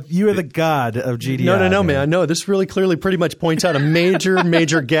 You are the god of GDI. No, man. No, this really clearly pretty much points out a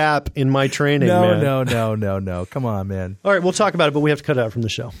major gap in my training. No. Come on, man. All right, we'll talk about it, but we have to cut it out from the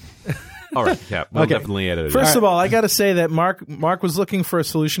show. All right, yeah, we'll definitely edit it. First of all, I got to say that Mark was looking for a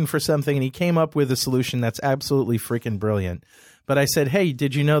solution for something, and he came up with a solution that's absolutely freaking brilliant. But I said, hey,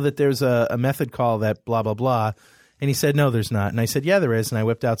 did you know that there's a method call that blah blah blah? And he said, no, there's not. And I said, yeah, there is. And I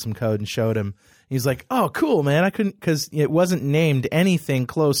whipped out some code and showed him. He's like, oh, cool, man. I couldn't, because it wasn't named anything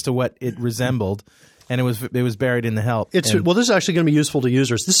close to what it resembled. And it was buried in the help. Well, this is actually going to be useful to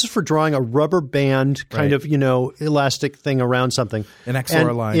users. This is for drawing a rubber band kind of, elastic thing around something. An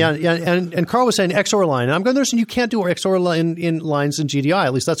XOR line. Yeah, and Carl was saying XOR line. And I'm going to say you can't do XOR line in lines in GDI.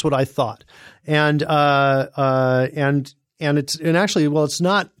 At least that's what I thought. And actually, well, it's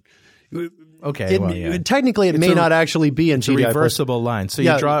not. Okay. Technically, it may not actually be in GDI. It's a reversible line. So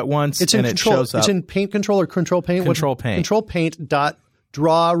you draw it once and it shows up. It's in Paint Control or Control Paint? Control Paint. Control Paint dot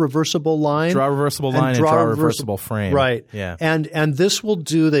draw reversible line. Draw reversible line and draw reversible frame. Right. Yeah. And this will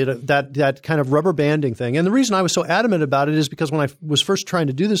do that kind of rubber banding thing. And the reason I was so adamant about it is because when I was first trying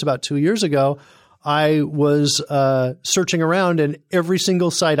to do this about 2 years ago, I was searching around, and every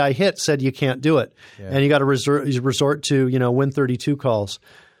single site I hit said you can't do it. Yeah. And you got to resort to Win32 calls.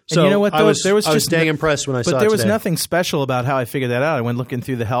 So and you know what? I was dang impressed when I saw it. But there was today. nothing special about how I figured that out. I went looking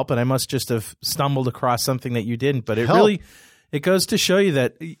through the help, and I must just have stumbled across something that you didn't. But it goes to show you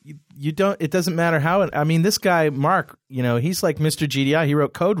that you don't. It doesn't matter how. This guy Mark, he's like Mr. GDI. He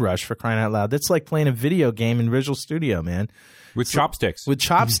wrote Code Rush, for crying out loud. That's like playing a video game in Visual Studio, man. With chopsticks. With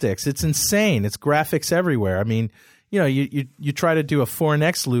chopsticks, it's insane. It's graphics everywhere. You try to do a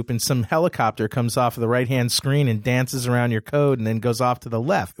 4NX loop, and some helicopter comes off of the right-hand screen and dances around your code and then goes off to the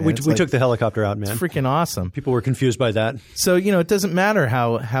left. We took the helicopter out, man. It's freaking awesome. People were confused by that. So, it doesn't matter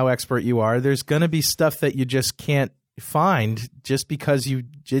how expert you are. There's going to be stuff that you just can't find just because you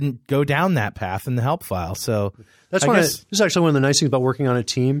didn't go down that path in the help file. So this is actually one of the nice things about working on a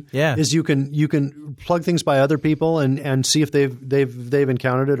team. Yeah. Is you can plug things by other people and see if they've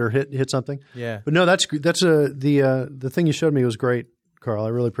encountered it or hit something. Yeah. But no, the thing you showed me was great, Carl. I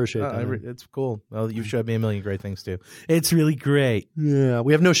really appreciate that. It's cool. Well, you've showed me a million great things too. It's really great. Yeah,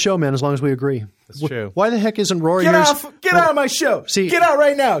 we have no show, man. As long as we agree. That's true. Why the heck isn't Rory here? Get out of my show. Get out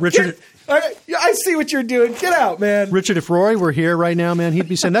right now, Richard. I see what you're doing. Get out, man. Richard, if Rory were here right now, man, he'd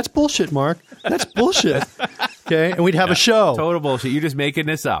be saying, "That's bullshit, Mark. That's bullshit." Okay, and we'd have a show. Total bullshit. You're just making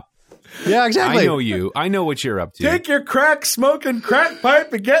this up. Yeah, exactly. I know you. I know what you're up to. Take your crack-smoking crack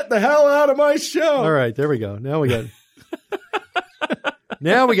pipe and get the hell out of my show. All right, there we go. Now we got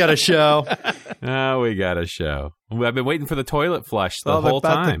a show. Now we got a show. I've been waiting for the toilet flush the whole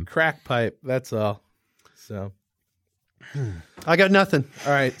time. The crack pipe. That's all. So I got nothing.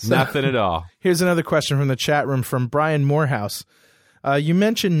 All right. So nothing at all. Here's another question from the chat room from Brian Morehouse. You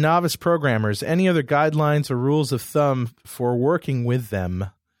mentioned novice programmers. Any other guidelines or rules of thumb for working with them?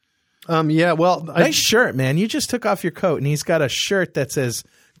 Yeah, well... Nice shirt, man. You just took off your coat, and he's got a shirt that says,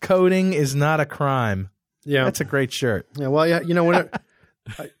 "Coding is not a crime." Yeah. That's a great shirt. Yeah, well, when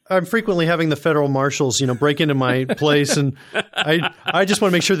I'm frequently having the federal marshals, break into my place, and I just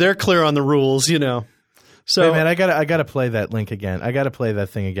want to make sure they're clear on the rules, So, hey, man, I gotta play that link again. I gotta play that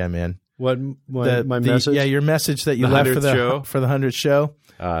thing again, man. What my message? Yeah, your message that you left for the 100th show.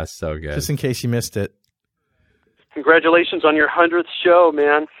 So good. Just in case you missed it. Congratulations on your 100th show,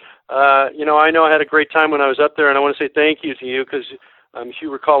 man. I know I had a great time when I was up there, and I want to say thank you to you because if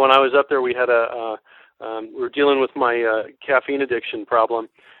you recall, when I was up there, we had we were dealing with my caffeine addiction problem,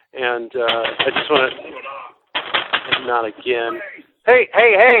 and I just want to not again. Hey!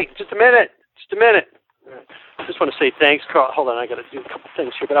 Just a minute. I just want to say thanks, Carl. Hold on, I got to do a couple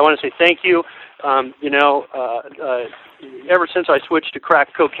things here, but I want to say thank you. Ever since I switched to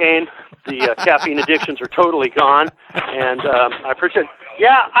crack cocaine, the caffeine addictions are totally gone, and I appreciate.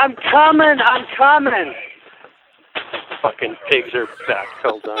 Yeah, I'm coming. Fucking pigs are back.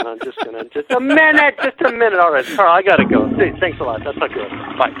 Hold on, just a minute. All right, Carl, I gotta go. Thanks a lot. That's not good.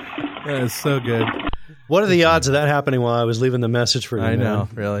 Bye. That is so good. What are the odds of that happening while I was leaving the message for you? I know,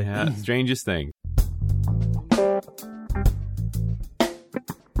 really. Yeah, strangest thing.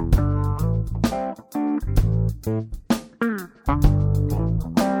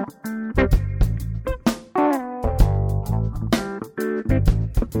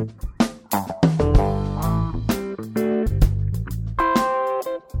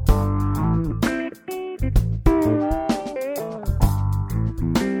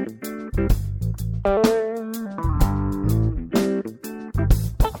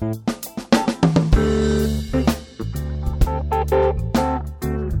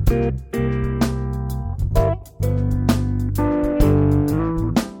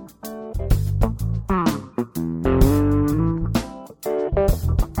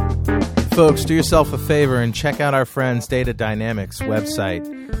 Folks, do yourself a favor and check out our friends' Data Dynamics website,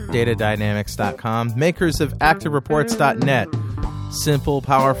 datadynamics.com, makers of ActiveReports.net. Simple,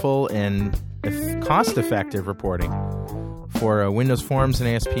 powerful, and cost-effective reporting for Windows Forms and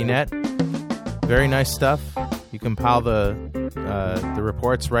ASP.NET. Very nice stuff. You compile the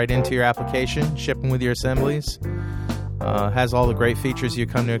reports right into your application, ship them with your assemblies. Has all the great features you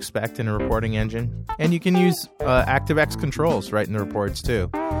come to expect in a reporting engine. And you can use ActiveX controls right in the reports, too.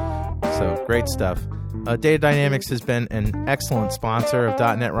 So, great stuff. Data Dynamics has been an excellent sponsor of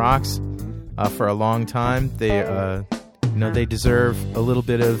 .NET Rocks for a long time. They deserve a little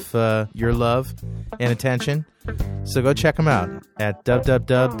bit of your love and attention. So go check them out at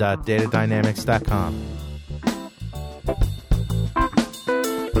www.datadynamics.com.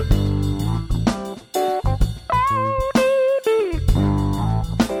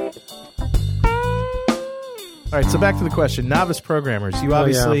 All right, so back to the question: novice programmers. You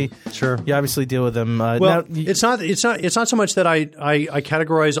obviously, you obviously deal with them. It's not so much that I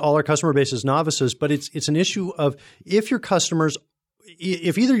categorize all our customer base as novices, but it's an issue of if your customers,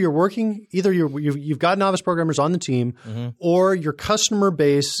 if either you've got novice programmers on the team, or your customer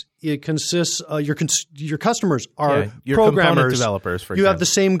base consists your customers are your programmers, component developers. For you example. have the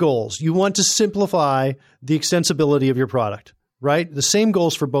same goals. You want to simplify the extensibility of your product. Right? The same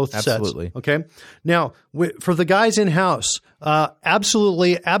goals for both Absolutely. sets. Okay. Now, for the guys in-house,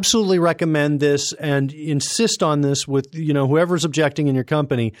 absolutely recommend this and insist on this with, whoever's objecting in your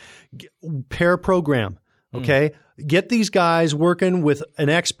company. Pair program. Okay. Get these guys working with an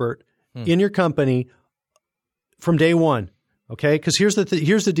expert in your company from day one. Okay. Because here's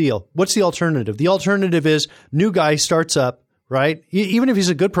the deal. What's the alternative? The alternative is new guy starts up. Right? Even if he's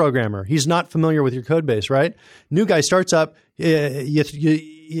a good programmer, he's not familiar with your code base, right? New guy starts up.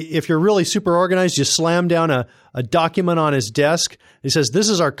 If you're really super organized, you slam down a document on his desk. He says, this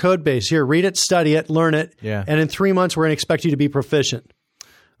is our code base. Here, read it, study it, learn it. Yeah. And in 3 months, we're going to expect you to be proficient.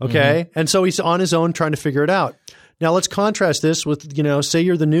 Okay? And so he's on his own trying to figure it out. Now, let's contrast this with, say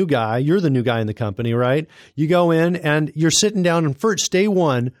you're the new guy in the company, right? You go in and you're sitting down on first day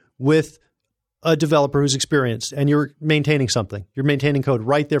one with a developer who's experienced, and you're maintaining something. You're maintaining code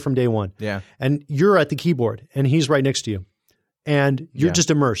right there from day one. Yeah. And you're at the keyboard, and he's right next to you. And you're just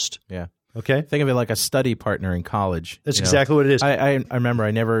immersed. Yeah. Okay? Think of it like a study partner in college. That's exactly what it is. I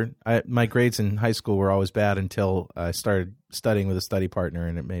remember my grades in high school were always bad until I started studying with a study partner,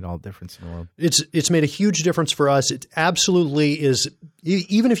 and it made all the difference in the world. It's made a huge difference for us. It absolutely is.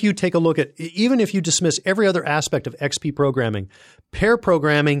 Even if you take a look at, even if you dismiss every other aspect of XP programming, pair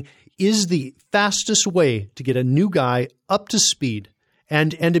programming is the fastest way to get a new guy up to speed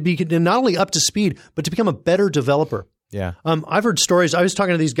and to be not only up to speed, but to become a better developer. Yeah. I've heard stories. I was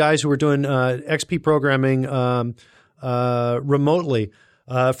talking to these guys who were doing XP programming remotely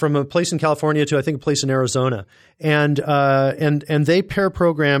from a place in California to I think a place in Arizona, and they pair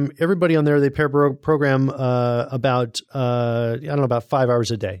program everybody on there. They pair program about 5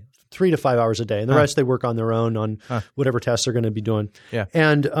 hours a day. 3 to 5 hours a day. And the rest they work on their own on whatever tasks they're going to be doing. Yeah.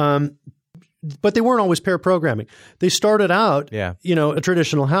 And but they weren't always pair programming. They started out, a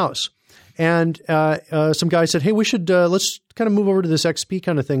traditional house. And some guy said, hey, we should let's kind of move over to this XP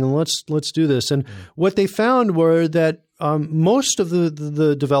kind of thing and let's do this. And what they found were that most of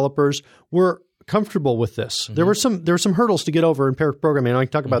the developers were comfortable with this. There were some hurdles to get over in pair programming. I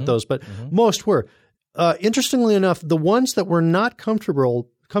can talk about those, but most were. Interestingly enough, the ones that were not comfortable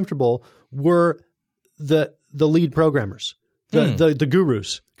were the lead programmers, the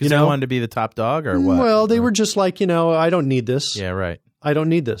gurus. Because they wanted to be the top dog or what? Well, they were just like, I don't need this. Yeah, right. I don't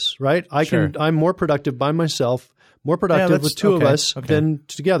need this, right? I'm more productive by myself, more productive with two of us than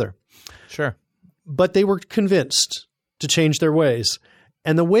together. Sure. But they were convinced to change their ways.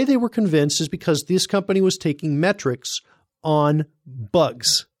 And the way they were convinced is because this company was taking metrics on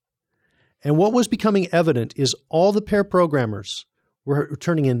bugs. And what was becoming evident is all the pair programmers were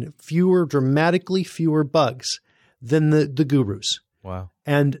turning in dramatically fewer bugs than the gurus. Wow.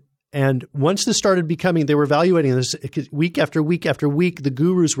 And once this started becoming, they were evaluating this week after week after week, the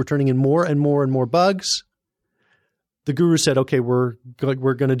gurus were turning in more and more and more bugs. The gurus said, okay, we're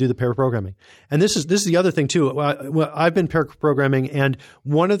going to do the pair programming. And this is the other thing too. I've been pair programming, and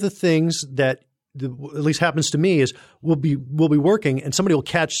one of the things that at least happens to me is we'll be working and somebody will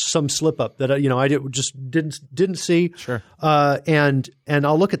catch some slip up that I didn't see. Sure. And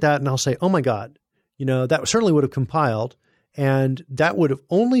I'll look at that and I'll say, oh my God, that certainly would have compiled, and that would have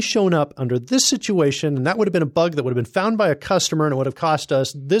only shown up under this situation, and that would have been a bug that would have been found by a customer, and it would have cost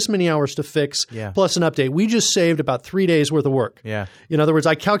us this many hours to fix plus an update. We just saved about 3 days worth of work. Yeah. In other words,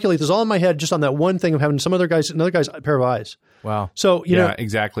 I calculate this all in my head just on that one thing of having another guy's pair of eyes. Wow. So,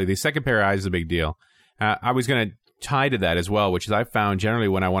 exactly. The second pair of eyes is a big deal. I was going to tie to that as well, which is I found generally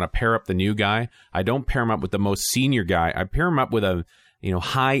when I want to pair up the new guy, I don't pair him up with the most senior guy. I pair him up with a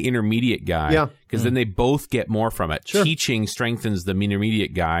high intermediate guy, because then they both get more from it. Sure. Teaching strengthens the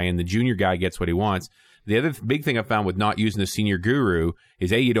intermediate guy, and the junior guy gets what he wants. the other big thing I found with not using the senior guru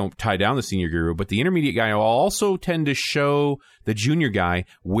is, A, you don't tie down the senior guru, but the intermediate guy will also tend to show the junior guy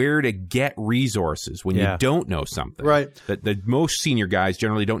where to get resources when you don't know something. Right. That the most senior guys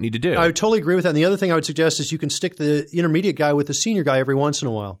generally don't need to do. I would totally agree with that. And the other thing I would suggest is you can stick the intermediate guy with the senior guy every once in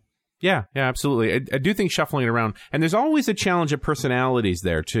a while. Yeah, absolutely. I do think shuffling it around, and there's always a challenge of personalities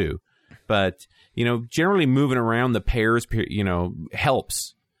there too. But, generally moving around the pairs,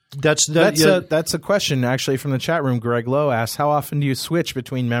 helps. That's a question actually from the chat room. Greg Lowe asks, how often do you switch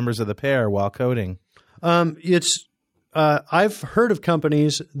between members of the pair while coding? I've heard of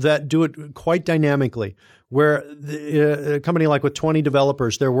companies that do it quite dynamically, where a company like with 20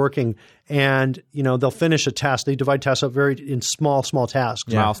 developers, they're working and, they'll finish a task. They divide tasks up in small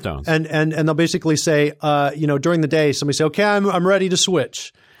tasks. Milestones. And they'll basically say, during the day, somebody say, okay, I'm ready to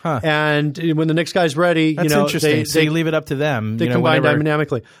switch. Huh. And when the next guy's ready, that's interesting. So you leave it up to them. They combine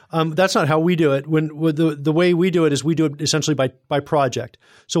dynamically. That's not how we do it. The way we do it is we do it essentially by project.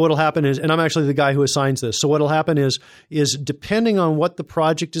 So what'll happen is, and I'm actually the guy who assigns this. So what'll happen is depending on what the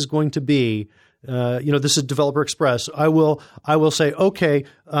project is going to be, this is Developer Express. I will say, okay,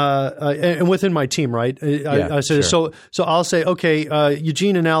 and within my team, right? I say, sure. So I'll say, okay,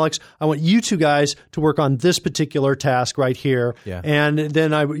 Eugene and Alex, I want you two guys to work on this particular task right here. Yeah. And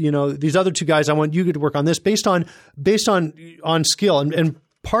then these other two guys, I want you to work on this based on skill. And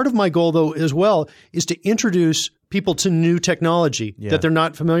part of my goal though as well is to introduce people to new technology that they're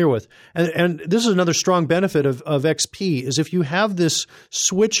not familiar with. And this is another strong benefit of XP is if you have this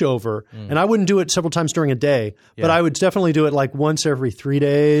switch over, and I wouldn't do it several times during a day, but I would definitely do it like once every 3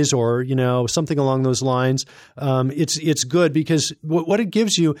 days or, something along those lines. It's good because what it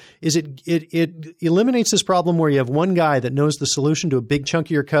gives you is it eliminates this problem where you have one guy that knows the solution to a big chunk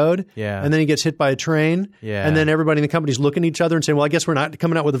of your code, and then he gets hit by a train, and then everybody in the company's looking at each other and saying, well, I guess we're not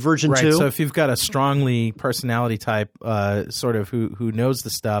coming out with a version 2. So if you've got a strongly personality type sort of who knows the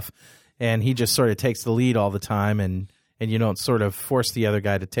stuff and he just sort of takes the lead all the time and you don't sort of force the other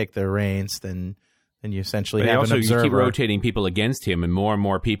guy to take their reins, then you essentially have an observer. You keep rotating people against him and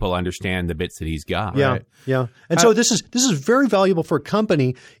more people understand the bits that he's got. Yeah, right? yeah. And so this is very valuable for a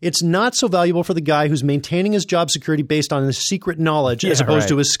company. It's not so valuable for the guy who's maintaining his job security based on his secret knowledge as opposed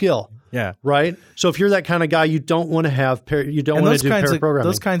to his skill. Yeah. Right? So if you're that kind of guy, you don't want to have pair programming.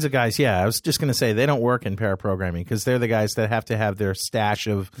 Those kinds of guys, I was just going to say they don't work in pair programming because they're the guys that have to have their stash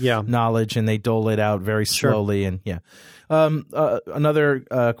of knowledge and they dole it out very slowly. Sure. And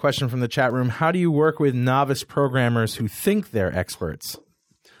another question from the chat room: how do you work with novice programmers who think they're experts?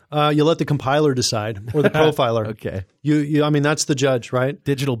 You let the compiler decide or the profiler. Okay. I mean, that's the judge, right?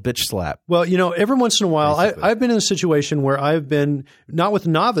 Digital bitch slap. Well, every once in a while, I've been in a situation where I've been not with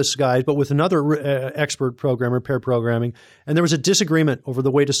novice guys, but with another expert programmer, pair programming, and there was a disagreement over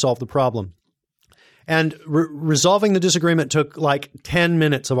the way to solve the problem. And resolving the disagreement took like 10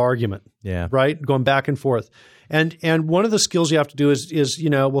 minutes of argument. Yeah. Right? Going back and forth. And one of the skills you have to do is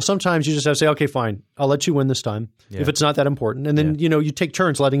sometimes you just have to say, okay, fine, I'll let you win this time if it's not that important. And then, you take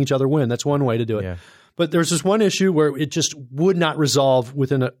turns letting each other win. That's one way to do it. Yeah. But there's this one issue where it just would not resolve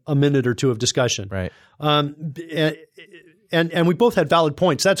within a minute or two of discussion. Right. And we both had valid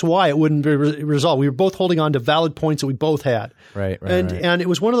points. That's why it wouldn't be resolved. We were both holding on to valid points that we both had. Right. And it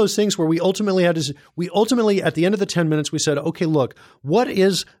was one of those things where we ultimately at the end of the 10 minutes, we said, okay, look, what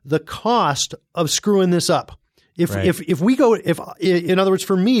is the cost of screwing this up? If we go, in other words,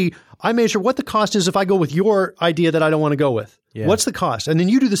 for me, I measure what the cost is if I go with your idea that I don't want to go with. Yeah. What's the cost? And then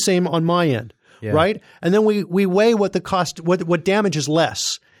you do the same on my end, right? And then we weigh what the cost, what damage is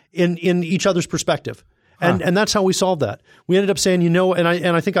less in each other's perspective. And that's how we solved that. We ended up saying, and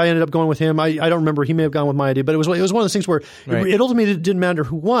I think I ended up going with him. I don't remember. He may have gone with my idea, but it was one of those things where it ultimately didn't matter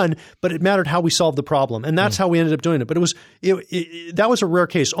who won, but it mattered how we solved the problem. And that's how we ended up doing it. But that was a rare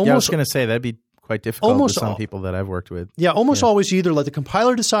case. I was going to say that'd be quite difficult with some people that I've worked with. Yeah, always you either let the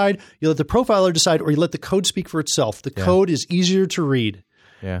compiler decide, you let the profiler decide, or you let the code speak for itself. The code is easier to read.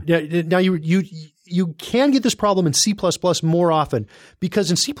 Yeah. Now you can get this problem in C++ more often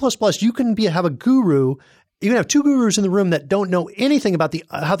because in C++ you can have a guru. You can have two gurus in the room that don't know anything about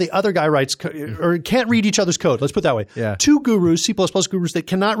how the other guy writes or can't read each other's code. Let's put it that way. Yeah. Two gurus, C++ gurus that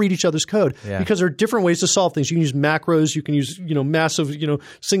cannot read each other's code because there are different ways to solve things. You can use macros. You can use massive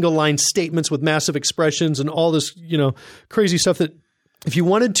single line statements with massive expressions and all this crazy stuff that if you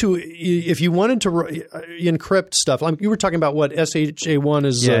wanted to encrypt stuff, you were talking about what SHA-1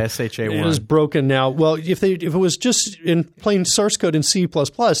 is. Yeah, SHA-1 is broken now. Well, if it was just in plain source code in C++,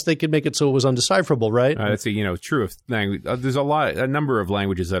 they could make it so it was undecipherable, right? That's true of language. There's a number of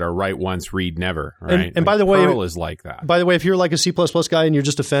languages that are write once, read never. Right? And by the way, Perl is like that. By the way, if you're like a C++ guy and you're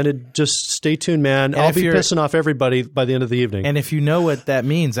just offended, just stay tuned, man. I'll be pissing off everybody by the end of the evening. And if you know what that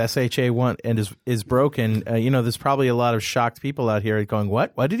means, SHA-1 and is broken, there's probably a lot of shocked people out here going,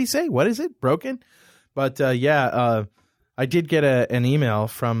 what? What did he say? What is it? Broken? But I did get an email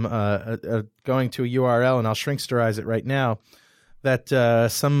from going to a URL, and I'll shrinksterize it right now, that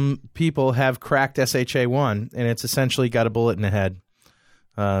some people have cracked SHA-1, and it's essentially got a bullet in the head.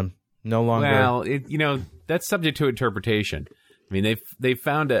 No longer. Well, that's subject to interpretation. I mean, they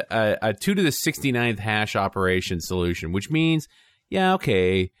found a 2 to the 69th hash operation solution, which means, your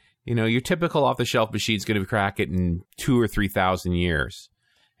typical off-the-shelf machine's going to crack it in 2,000 or 3,000 years.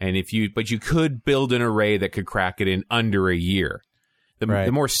 But you could build an array that could crack it in under a year.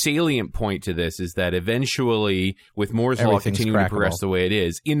 The more salient point to this is that eventually, with Moore's law continuing to progress the way it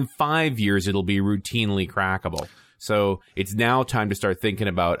is, in 5 years it'll be routinely crackable. So it's now time to start thinking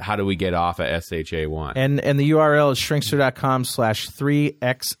about how do we get off of SHA-1. And the URL is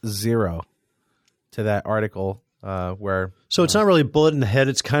shrinkster.com/3x0 to that article where. So it's not really a bullet in the head;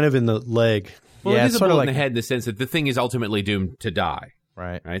 it's kind of in the leg. Well, it is a bullet in the head in the sense that the thing is ultimately doomed to die.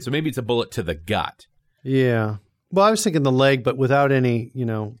 Right. So maybe it's a bullet to the gut. Yeah. Well, I was thinking the leg, but without any,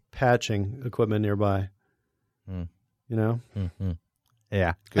 patching equipment nearby. Mm-hmm.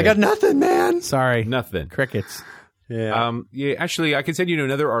 Yeah. Good. I got nothing, man. Sorry. Nothing. Crickets. Yeah. Actually, I can send you to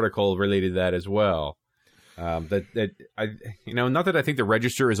another article related to that as well. Not that I think the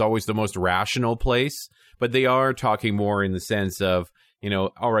register is always the most rational place, but they are talking more in the sense of,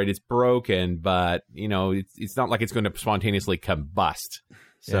 all right, it's broken, but, it's not like it's going to spontaneously combust.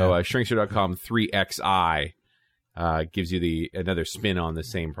 So shrinkster.com 3xi gives you another spin on the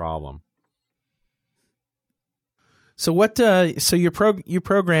same problem. So so you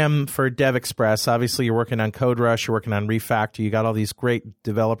program for DevExpress. Obviously, you're working on CodeRush, you're working on Refactor. You got all these great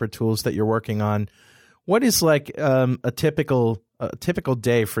developer tools that you're working on. What is like a typical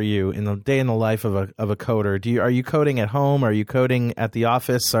day for you in the life of a coder? Are you coding at home? Are you coding at the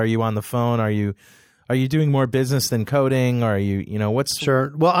office? Are you on the phone? Are you doing more business than coding? Are you what's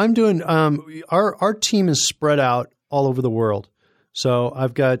Sure. Well, I'm doing our team is spread out all over the world. So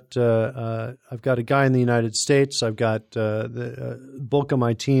I've got a guy in the United States. I've got the bulk of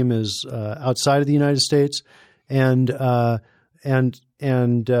my team is outside of the United States, and the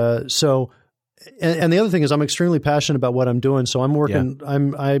other thing is I'm extremely passionate about what I'm doing. So I'm working.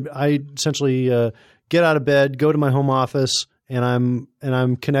 Yeah. I essentially get out of bed, go to my home office, and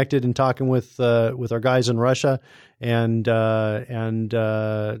I'm connected and talking with our guys in Russia, and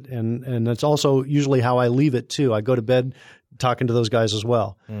that's also usually how I leave it too. I go to bed talking to those guys as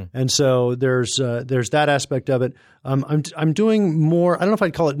well. And so there's that aspect of it. I'm doing more, I don't know if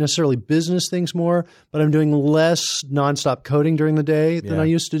I'd call it necessarily business things more, but I'm doing less nonstop coding during the day than I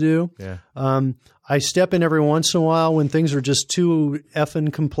used to do. Yeah. I step in every once in a while when things are just too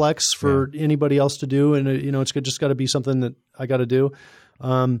effing complex for anybody else to do, and it's just got to be something that I got to do.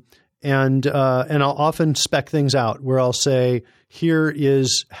 And I'll often spec things out where I'll say, here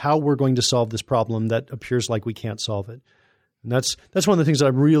is how we're going to solve this problem that appears like we can't solve it. And that's one of the things that I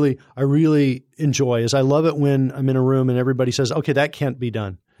really enjoy is I love it when I'm in a room and everybody says, okay, that can't be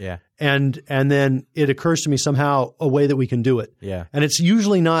done. Yeah. And then it occurs to me somehow a way that we can do it. Yeah. And it's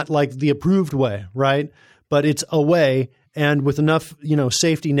usually not like the approved way, right? But it's a way, and with enough,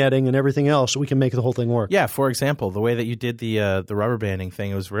 safety netting and everything else, we can make the whole thing work. Yeah. For example, the way that you did the rubber banding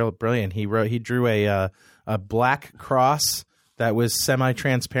thing, it was real brilliant. He drew a black cross that was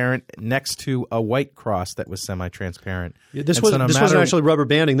semi-transparent next to a white cross that was semi-transparent. Yeah, this wasn't actually rubber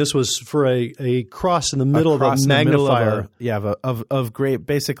banding. This was for a cross in the middle of a magnifier. Of great,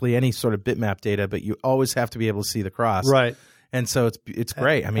 basically any sort of bitmap data, but you always have to be able to see the cross. Right. And so it's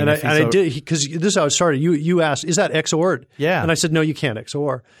great. I mean, I did, because this is how it started. You asked, is that XOR? Yeah. And I said, no, you can't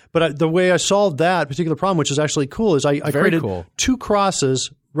XOR. But the way I solved that particular problem, which is actually cool, is I created two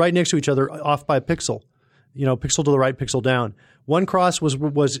crosses right next to each other off by a pixel. Pixel to the right, pixel down. One cross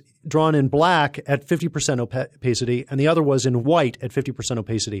was drawn in black at 50% opacity, and the other was in white at 50%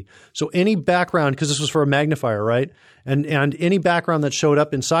 opacity. So any background, because this was for a magnifier, right? And any background that showed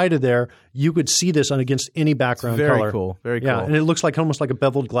up inside of there, you could see this against any background color. Very cool. Very cool. Yeah, and it looks like almost like a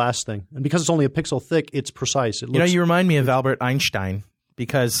beveled glass thing. And because it's only a pixel thick, it's precise. You remind me of Albert Einstein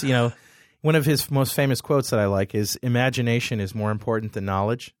because, one of his most famous quotes that I like is, imagination is more important than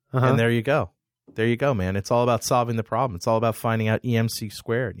knowledge. And there you go. there you go, man. It's all about solving the problem. It's all about finding out EMC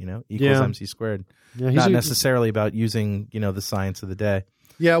squared, equals MC squared. Yeah, not necessarily about using, the science of the day.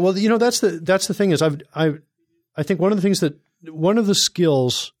 Yeah, well, that's the thing is I think one of the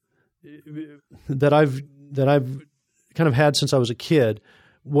skills that I've kind of had since I was a kid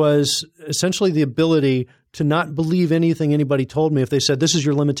was essentially the ability to not believe anything anybody told me if they said this is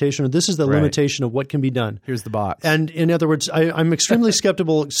your limitation or this is the limitation of what can be done. Here's the box. And in other words, I'm extremely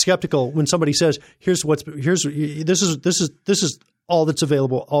skeptical when somebody says this is all that's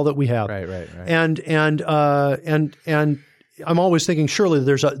available, all that we have. Right. And I'm always thinking surely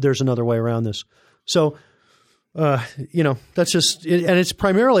there's another way around this. So that's just and it's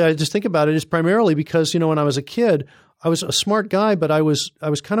primarily I just think about it. It's primarily because when I was a kid. I was a smart guy, but I was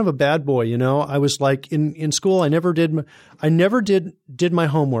kind of a bad boy, I was like in school. I never did my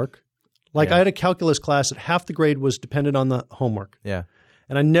homework. Like I had a calculus class that half the grade was dependent on the homework. Yeah,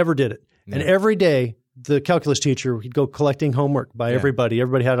 and I never did it. Yeah. And every day the calculus teacher he'd go collecting homework by everybody.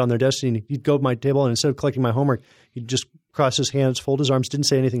 Everybody had it on their desk, and he'd go to my table, and instead of collecting my homework, he'd just cross his hands, fold his arms, didn't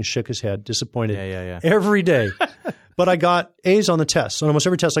say anything, shook his head, disappointed. Yeah. Every day. But I got A's on the tests. On almost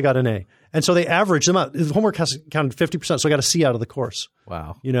every test, I got an A. And so they averaged them out. The homework has counted 50%, so I got a C out of the course.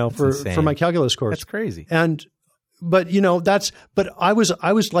 Wow. For my calculus course. That's crazy. But I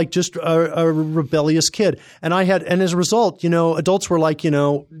was like just a rebellious kid. And as a result, adults were like,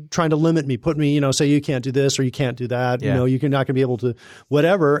 trying to limit me, put me, say you can't do this or you can't do that. Yeah. You're not going to be able to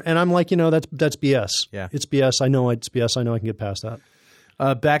whatever. And I'm like, that's BS. Yeah. It's BS. I know it's BS. I know I can get past that.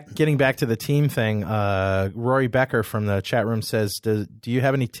 Getting back to the team thing, Rory Becker from the chat room says, do you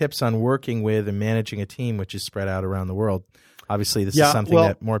have any tips on working with and managing a team which is spread out around the world? Obviously, this is something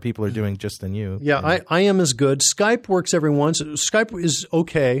that more people are doing just than you. Yeah, I am as good. Skype works every once. Skype is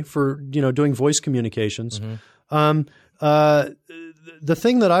okay for doing voice communications. Mm-hmm. The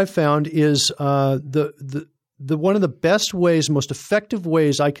thing that I've found is the one of the best ways, most effective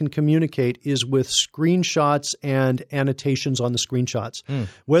ways I can communicate is with screenshots and annotations on the screenshots.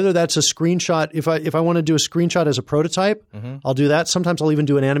 Whether that's a screenshot, if I want to do a screenshot as a prototype, I'll do that. Sometimes I'll even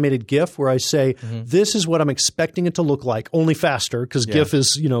do an animated GIF where I say, this is what I'm expecting it to look like, only faster, because GIF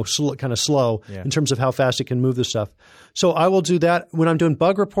is kind of slow in terms of how fast it can move the stuff. So I will do that. When I'm doing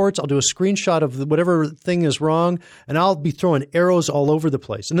bug reports, I'll do a screenshot of whatever thing is wrong, and I'll be throwing arrows all over the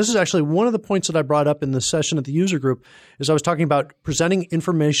place. And this is actually one of the points that I brought up in the session at the user group is I was talking about presenting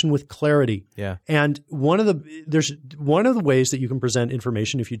information with clarity. Yeah. And one of the ways that you can present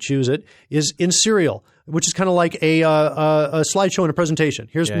information, if you choose it, is in serial, which is kind of like a slideshow in a presentation.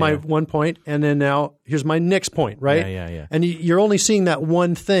 Here's my one point, and then now here's my next point, right? Yeah. And you're only seeing that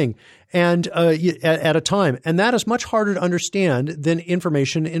one thing. And at a time. And that is much harder to understand than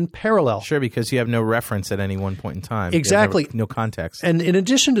information in parallel. Sure, because you have no reference at any one point in time. Exactly. No context. And in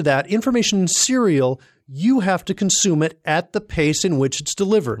addition to that, information in serial, you have to consume it at the pace in which it's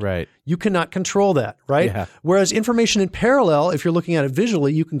delivered. Right. You cannot control that, right? Yeah. Whereas information in parallel, if you're looking at it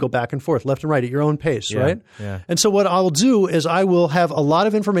visually, you can go back and forth, left and right at your own pace, right? Yeah. And so what I'll do is I will have a lot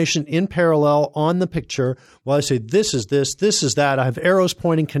of information in parallel on the picture while I say this is this, this is that. I have arrows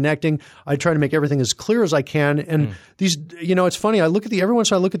pointing, connecting. I try to make everything as clear as I can. And these, it's funny. I look at every once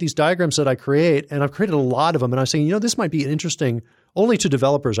in a while I look at these diagrams that I create, and I've created a lot of them. And I'm saying, this might be interesting only to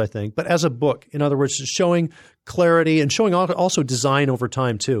developers, I think, but as a book. In other words, showing clarity and showing also design over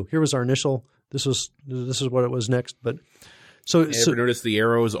time too. Here was our initial. This is what it was next. But so notice the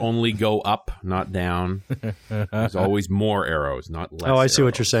arrows only go up, not down. There's always more arrows, not less. Oh, I see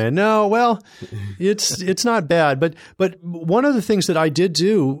what you're saying. No, well, it's not bad. But one of the things that I did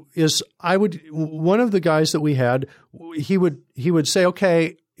do is one of the guys that we had, he would say,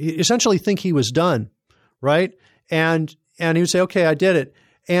 okay, essentially think he was done, right? And he would say, okay, I did it.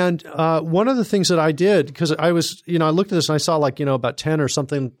 And one of the things that I did, because I was, I looked at this and I saw about 10 or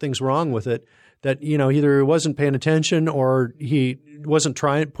something things wrong with it, that, either he wasn't paying attention or he wasn't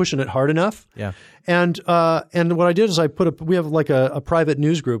pushing it hard enough. Yeah. And what I did is we have like a private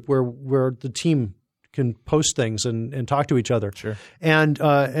news group where the team can post things and talk to each other. Sure. And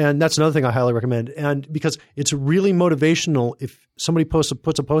that's another thing I highly recommend. And because it's really motivational if somebody puts a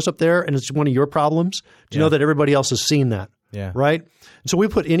post up there and it's one of your problems to know that everybody else has seen that. Yeah. Right? And so we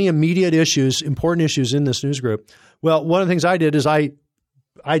put any immediate issues, important issues in this news group. Well, one of the things I did is I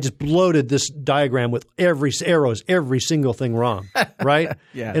bloated this diagram with every single thing wrong, right?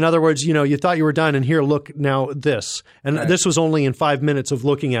 Yeah. In other words, you thought you were done, and here, look now this, and this was only in 5 minutes of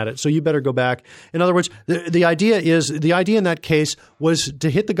looking at it, so you better go back. In other words, the idea in that case was to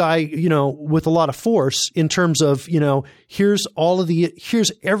hit the guy, with a lot of force in terms of, here's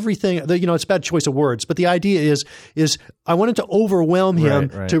everything. It's a bad choice of words, but the idea is I wanted to overwhelm him,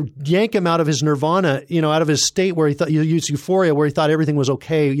 to yank him out of his nirvana, out of his state where he thought you used euphoria, where he thought everything was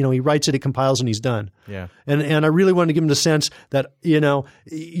okay. He writes it, compiles, and he's done. Yeah. And I really wanted to give him the sense that,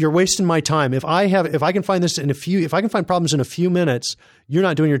 you're wasting my time. If I can find this if I can find problems in a few minutes, you're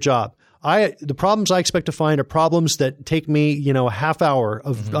not doing your job. The problems I expect to find are problems that take me, a half hour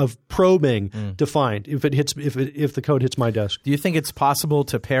of probing to find if the code hits my desk. Do you think it's possible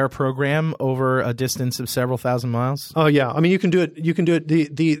to pair program over a distance of several thousand miles? Oh yeah, I mean you can do it. You can do it. Do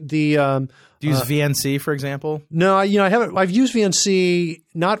you use VNC, for example? No, I haven't. I've used VNC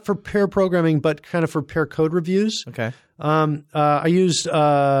not for pair programming, but kind of for pair code reviews. Okay. I used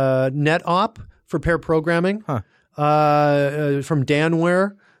NetOp for pair programming from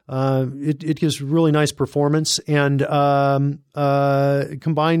Danware. It gives really nice performance, and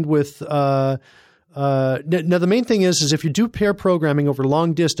combined with now the main thing is if you do pair programming over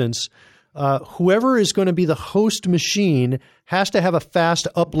long distance, whoever is going to be the host machine has to have a fast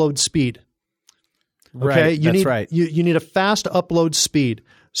upload speed. Okay, that's right. You need a fast upload speed.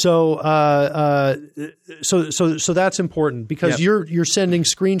 So that's important because you're sending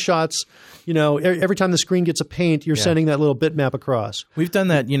screenshots. Every time the screen gets a paint, you're sending that little bitmap across. We've done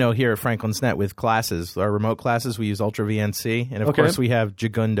that, here at Franklin's Net with classes. Our remote classes, we use Ultra VNC, and of course we have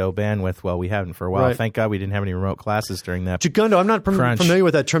Gigundo bandwidth. Well, we haven't for a while. Right. Thank God we didn't have any remote classes during that. Gigundo, I'm not familiar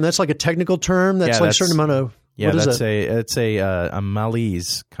with that term. That's like a technical term. That's like a certain amount of. Yeah, what is it's a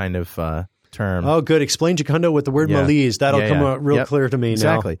Malese kind of term. Oh, good. Explain Gigundo with the word Malese. That'll come out real clear to me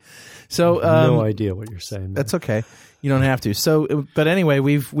exactly. now. So no idea what you're saying. Man. That's okay. You don't have to. So, but anyway,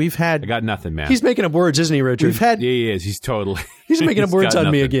 we've had. I got nothing, man. He's making up words, isn't he, Richard? Yeah, he is. He's totally. He's making up words on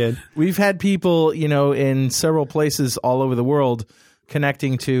me again. We've had people, in several places all over the world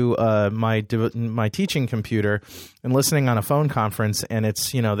connecting to my teaching computer and listening on a phone conference, and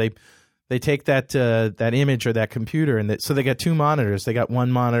it's they take that image or that computer, and so they got two monitors. They got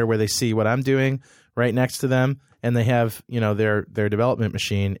one monitor where they see what I'm doing right next to them, and they have their development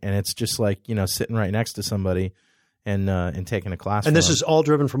machine, and it's just like sitting right next to somebody and taking a class. And this is all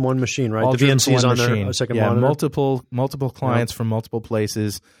driven from one machine, right? All the VNC is on their second monitor. Multiple clients from multiple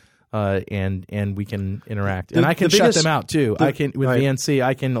places. And we can interact, and I can shut them out too. With VNC,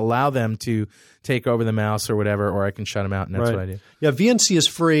 I can allow them to take over the mouse or whatever, or I can shut them out, and that's what I do. Yeah, VNC is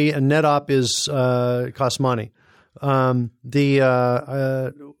free, and NetOp costs money. What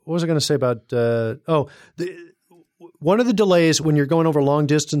was I going to say about? One of the delays when you're going over long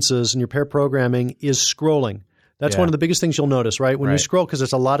distances and you're pair programming is scrolling. That's one of the biggest things you'll notice, right? When you scroll, because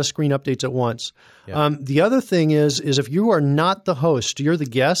it's a lot of screen updates at once. Yeah. The other thing is if you are not the host, you're the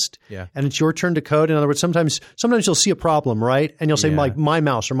guest, and it's your turn to code. In other words, sometimes you'll see a problem, right? And you'll say, like, my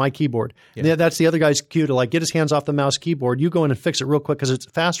mouse or my keyboard. Yeah. That's the other guy's cue to, like, get his hands off the mouse keyboard. You go in and fix it real quick because it's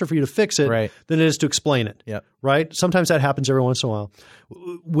faster for you to fix it than it is to explain it, right? Sometimes that happens every once in a while.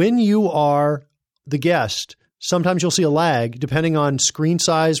 When you are the guest, sometimes you'll see a lag depending on screen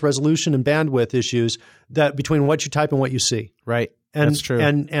size, resolution, and bandwidth issues that between what you type and what you see. Right. And, that's true.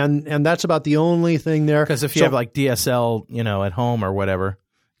 And that's about the only thing there. Because if you have like DSL, at home or whatever,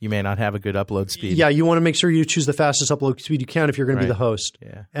 you may not have a good upload speed. Yeah, you want to make sure you choose the fastest upload speed you can if you're going to be the host.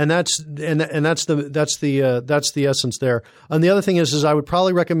 Yeah. And that's the essence there. And the other thing is I would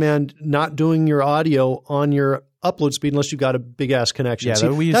probably recommend not doing your audio on your upload speed unless you've got a big ass connection. Yeah,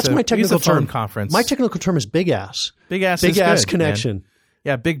 See, that's my technical term. Conference. My technical term is big ass. Big ass big is ass good, connection. Man.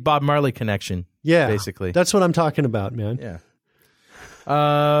 Yeah, big Bob Marley connection. Yeah, basically. That's what I'm talking about, man. Yeah.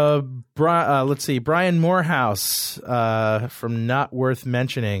 Let's see. Brian Morehouse from Not Worth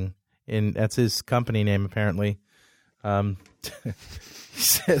Mentioning. That's his company name apparently. He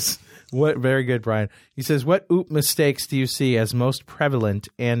says, "What? Very good, Brian." He says, "What OOP mistakes do you see as most prevalent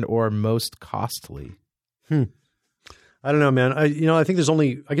and or most costly?" I don't know, man. I think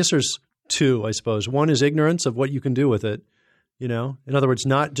there's there's two, I suppose. One is ignorance of what you can do with it. In other words,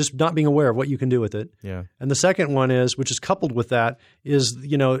 not being aware of what you can do with it. Yeah. And the second one is, which is coupled with that, is,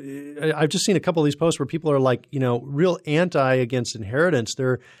 I've just seen a couple of these posts where people are like, real against inheritance.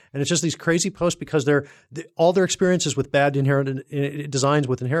 They're And it's just these crazy posts because all their experiences with bad designs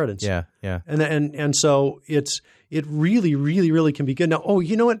with inheritance. Yeah, yeah. And so it really, really, really can be good. Now,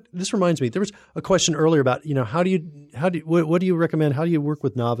 you know what? This reminds me. There was a question earlier about, what do you recommend? How do you work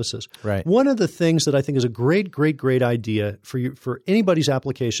with novices? Right. One of the things that I think is a great, great, great idea for anybody's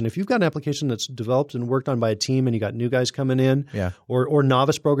application, if you've got an application that's developed and worked on by a team and you got new guys coming in, or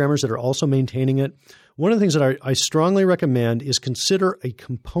novice programmers that are also maintaining it, one of the things that I strongly recommend is consider a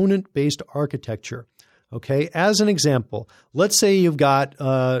component-based architecture. Okay, as an example, let's say you've got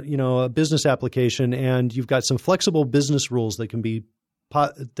a business application and you've got some flexible business rules that can be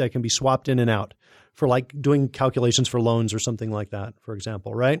swapped in and out for like doing calculations for loans or something like that, for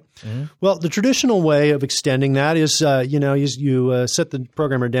example, right? Mm-hmm. Well, the traditional way of extending that is you set the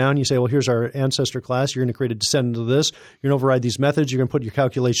programmer down. You say, well, here's our ancestor class. You're going to create a descendant of this. You're going to override these methods. You're going to put your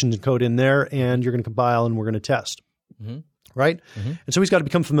calculations and code in there, and you're going to compile, and we're going to test. Mm-hmm. Right? Mm-hmm. And so he's got to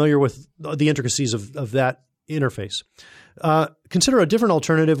become familiar with the intricacies of that interface. Consider a different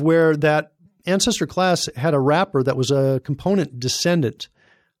alternative where that ancestor class had a wrapper that was a component descendant,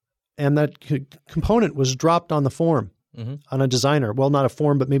 and that component was dropped on the form on a designer. Well, not a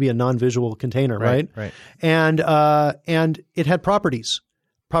form, but maybe a non-visual container, right? Right. And it had properties.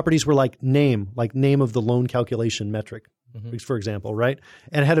 Properties were like name of the loan calculation metric, for example, right?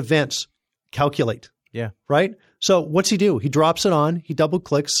 And it had events, calculate. Yeah. Right? So what's he do? He drops it on, he double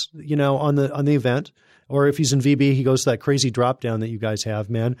clicks, on the event. Or if he's in VB, he goes to that crazy drop down that you guys have,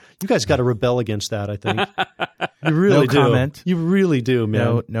 man. You guys got to rebel against that, I think. You really do. No comment. You really do,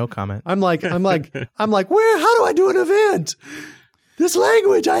 man. No comment. I'm like, how do I do an event? This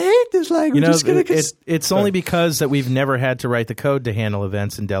language, I hate this language. It's only because that we've never had to write the code to handle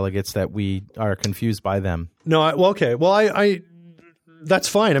events and delegates that we are confused by them. No, okay. Well, I that's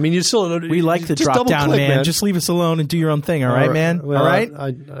fine. I mean, you still. We like the drop down, click, man. Just leave us alone and do your own thing. All right, man. Well, all right.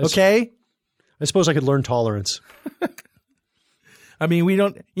 Okay. I suppose I could learn tolerance. I mean, we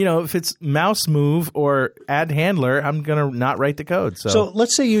don't. If it's mouse move or add handler, I'm gonna not write the code. So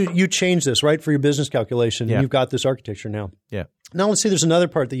let's say you change this right for your business calculation. And you've got this architecture now. Yeah. Now let's say there's another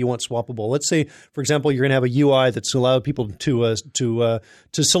part that you want swappable. Let's say, for example, you're going to have a UI that's allow people to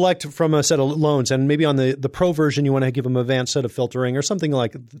select from a set of loans, and maybe on the pro version you want to give them an advanced set of filtering or something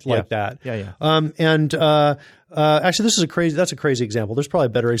like that. Yeah. Actually, that's a crazy example. There's probably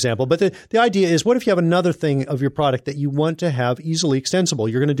a better example, but the idea is, what if you have another thing of your product that you want to have easily extensible?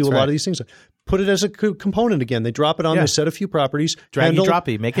 You're going to do a lot of these things. Put it as a component again. They drop it on. They set a few properties. Draggy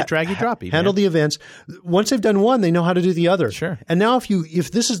droppy. Make it draggy droppy. Handle the events. Once they've done one, they know how to do the other. Sure. And now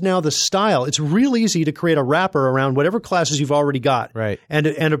if this is now the style, it's real easy to create a wrapper around whatever classes you've already got. Right. And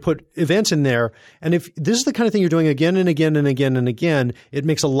to put events in there. And if this is the kind of thing you're doing again and again and again and again, it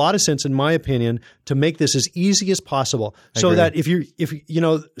makes a lot of sense, in my opinion, to make this as easy as possible. So that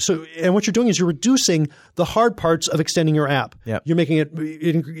and what you're doing is you're reducing the hard parts of extending your app. Yep. You're making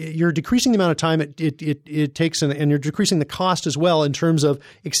you're decreasing the amount of time it takes, and you're decreasing the cost as well in terms of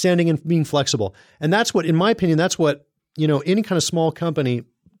extending and being flexible. And that's what, in my opinion, any kind of small company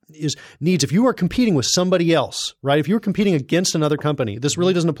needs. If you are competing with somebody else, right? If you're competing against another company, this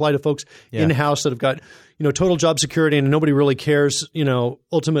really doesn't apply to folks in-house that have got, total job security and nobody really cares,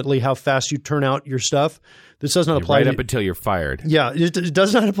 ultimately how fast you turn out your stuff. This does not apply up until you're fired. Yeah, it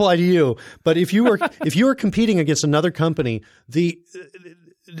does not apply to you. But if you are competing against another company,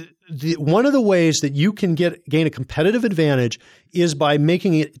 one of the ways that you can gain a competitive advantage is by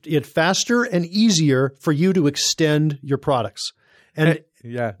making it faster and easier for you to extend your products. And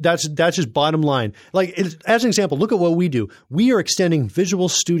that's just bottom line. Like, as an example, look at what we do. We are extending Visual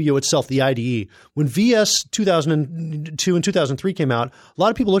Studio itself, the IDE. When VS 2002 and 2003 came out, a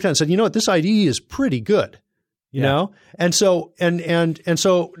lot of people looked at it and said, you know what, this IDE is pretty good. You know? And so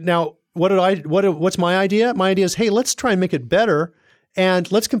now what's my idea? My idea is, hey, let's try and make it better,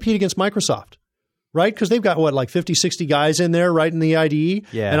 and let's compete against Microsoft. Right? Because they've got, 50, 60 guys in there, right, in the IDE?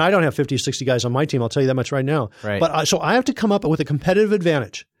 Yeah. And I don't have 50 or 60 guys on my team. I'll tell you that much right now. Right. But so I have to come up with a competitive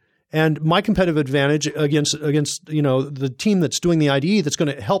advantage. And my competitive advantage against the team that's doing the IDE, that's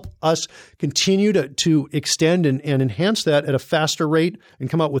going to help us continue to extend and enhance that at a faster rate and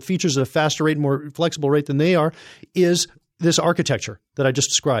come up with features at a faster rate, more flexible rate than they are, is this architecture that I just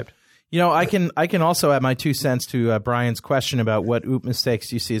described. I can also add my 2 cents to Brian's question about what OOP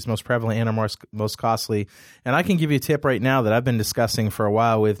mistakes you see as most prevalent and are most costly. And I can give you a tip right now that I've been discussing for a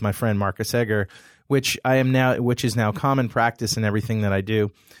while with my friend Marcus Egger, which is now common practice in everything that I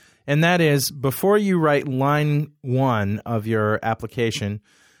do. And that is, before you write line 1 of your application,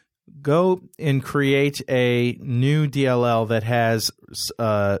 go and create a new DLL that has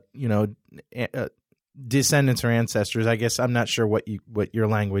descendants or ancestors. I guess I'm not sure what your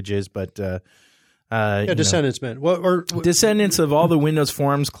language is, but descendants meant descendants of all the Windows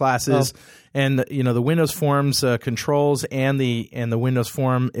Forms classes, and the Windows Forms controls and the Windows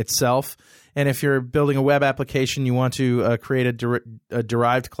Form itself. And if you're building a web application, you want to create a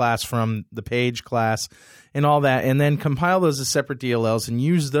derived class from the page class and all that, and then compile those as separate DLLs and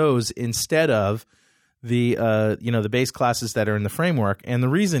use those instead of the the base classes that are in the framework. And the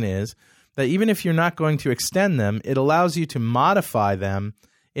reason is that even if you're not going to extend them, it allows you to modify them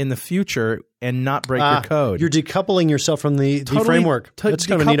in the future and not break your code. You're decoupling yourself from the framework. That's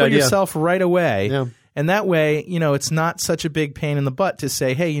kind of a neat idea. Decouple yourself right away. Yeah. And that way, it's not such a big pain in the butt to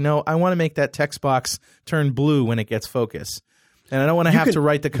say, hey, I want to make that text box turn blue when it gets focus. And I don't want to have to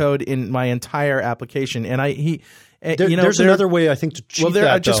write the code in my entire application. And there's another way, I think, to cheat that.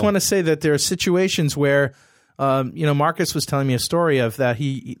 I just want to say that there are situations where, Marcus was telling me a story of that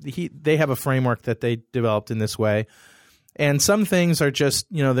they have a framework that they developed in this way. And some things are just,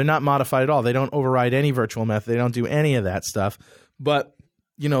 they're not modified at all. They don't override any virtual method. They don't do any of that stuff. But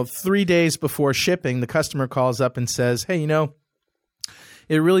 3 days before shipping, the customer calls up and says, hey,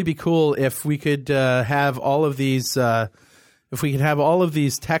 it'd really be cool if we could have all of these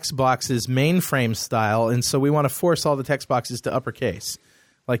text boxes mainframe style. And so we want to force all the text boxes to uppercase,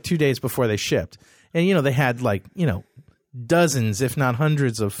 like 2 days before they shipped. And, they had dozens, if not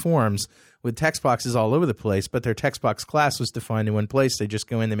hundreds of forms with text boxes all over the place, but their text box class was defined in one place. They just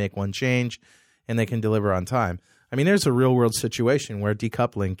go in, they make one change, and they can deliver on time. I mean, there's a real-world situation where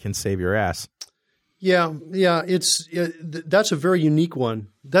decoupling can save your ass. Yeah, that's a very unique one.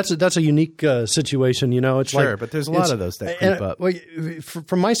 That's a unique situation. It's sure, but there's a lot of those that creep up. Well,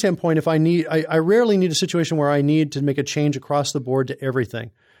 from my standpoint, if I rarely need a situation where I need to make a change across the board to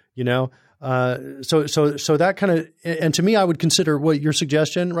everything. So that kind of, and to me, I would consider what your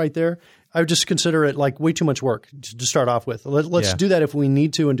suggestion right there. I would just consider it like way too much work to start off with. Let's do that if we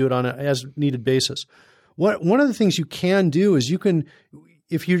need to, and do it on an as needed basis. One of the things you can do is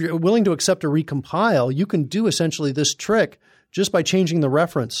if you're willing to accept a recompile, you can do essentially this trick just by changing the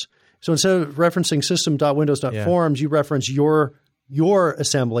reference. So instead of referencing system.windows.forms, you reference your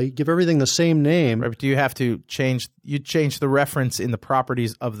assembly, give everything the same name. Right, but do you have to change the reference in the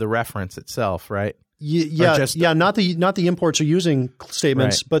properties of the reference itself, right? Not the imports or using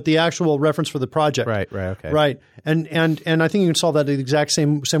statements, but the actual reference for the project. Okay. Right. And I think you can solve that the exact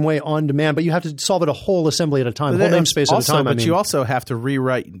same way on demand, but you have to solve it a whole assembly at a time, whole namespace at a time. But you also have to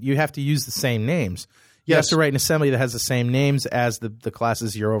rewrite. You have to use the same names. You have to write an assembly that has the same names as the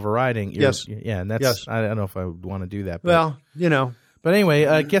classes you're overriding. And that's I don't know if I would want to do that. But, But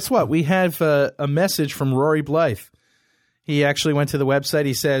anyway, guess what? We have a message from Rory Blythe. He actually went to the website.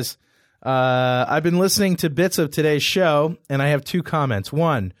 He says, I've been listening to bits of today's show, and I have 2 comments.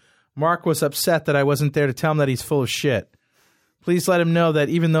 1, Mark was upset that I wasn't there to tell him that he's full of shit. Please let him know that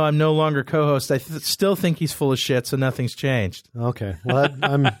even though I'm no longer co-host, I still think he's full of shit, so nothing's changed. Okay. Well,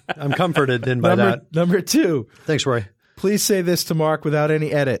 I'm comforted then by that. Number 2. Thanks, Roy. Please say this to Mark without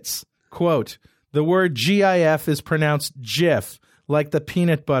any edits. Quote, the word GIF is pronounced GIF, like the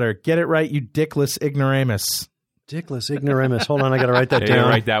peanut butter. Get it right, you dickless ignoramus. Dickless ignoramus. Hold on, I got to write that down.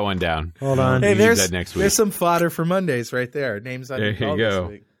 Write that one down. Hold on. Hey, that next week. There's some fodder for Mondays right there. Names on there you go.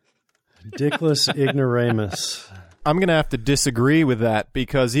 This week. Dickless ignoramus. I'm going to have to disagree with that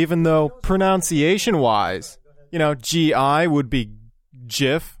because even though pronunciation-wise, GI would be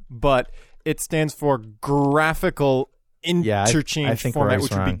GIF, but it stands for graphical interchange format,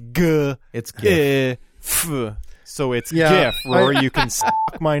 which would be G. It's GIF. So it's GIF, or you can suck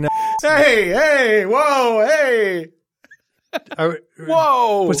my nuts. Hey, whoa, hey.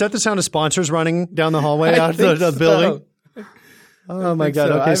 Whoa. Was that the sound of sponsors running down the hallway out of the building? Oh, my God.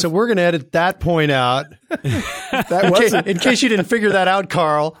 So. Okay, so we're going to edit that point out. In case you didn't figure that out,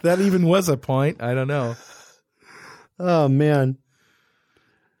 Carl. That even was a point. I don't know. Oh, man.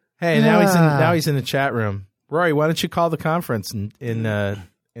 Hey, now he's in the chat room. Rory, why don't you call the conference and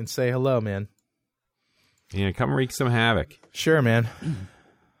say hello, man? Yeah, come wreak some havoc. Sure, man.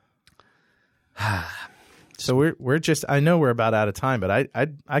 So we're just. I know we're about out of time, but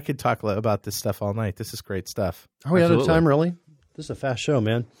I could talk about this stuff all night. This is great stuff. Are we out of time? Really? This is a fast show,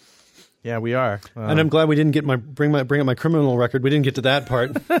 man. Yeah, we are. And I'm glad we didn't bring up my criminal record. We didn't get to that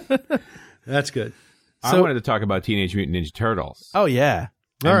part. That's good. I wanted to talk about Teenage Mutant Ninja Turtles. Oh yeah,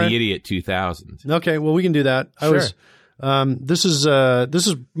 and the Idiot 2000. Okay, well we can do that. Sure. This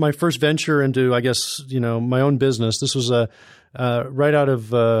is my first venture into, I guess, my own business. This was right out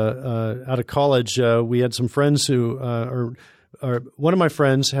of college. We had some friends who one of my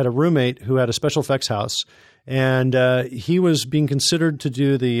friends had a roommate who had a special effects house, and he was being considered to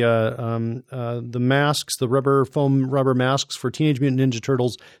do the masks, the rubber masks for Teenage Mutant Ninja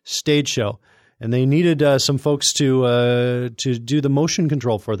Turtles stage show. And they needed some folks to do the motion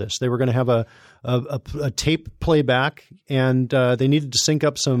control for this. They were going to have a tape playback, and they needed to sync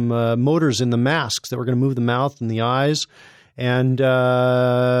up some motors in the masks that were going to move the mouth and the eyes. And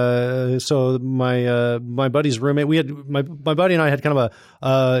so my buddy's roommate, my buddy and I had kind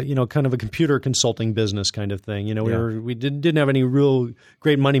of a computer consulting business kind of thing. We didn't have any real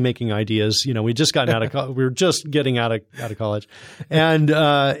great money making ideas. We just gotten out of we were just getting out of college, and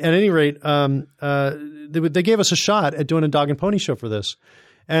at any rate, they gave us a shot at doing a dog and pony show for this,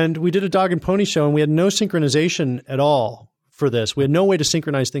 and we did a dog and pony show, and we had no synchronization at all for this. We had no way to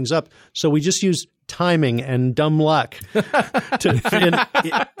synchronize things up, so we just used timing and dumb luck in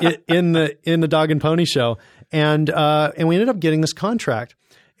the dog and pony show, and we ended up getting this contract,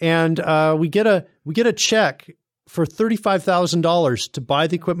 and we get a check for $35,000 to buy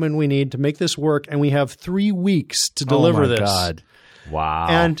the equipment we need to make this work, and we have 3 weeks to deliver this. Oh my God! Wow!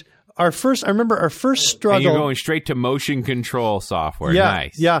 And I remember our first struggle. And you're going straight to motion control software. Yeah,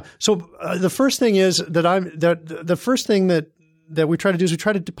 nice. Yeah. So the first thing is the first thing that we try to do is we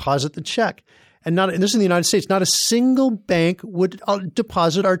try to deposit the check. And this is in the United States. Not a single bank would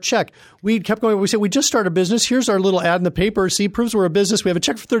deposit our check. We kept going. We said, we just started a business. Here's our little ad in the paper. See, proves we're a business. We have a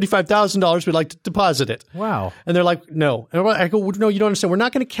check for $35,000. We'd like to deposit it. Wow. And they're like, no. And I go, no, you don't understand. We're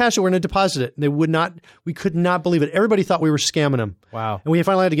not going to cash it. We're going to deposit it. And they would not. We could not believe it. Everybody thought we were scamming them. Wow. And we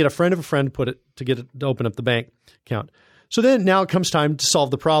finally had to get a friend of a friend to open up the bank account. So then now it comes time to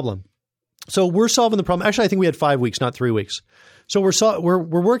solve the problem. So we're solving the problem. Actually, I think we had 5 weeks, not 3 weeks. So we're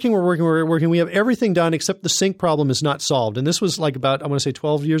working. We have everything done except the sync problem is not solved. And this was like about, I want to say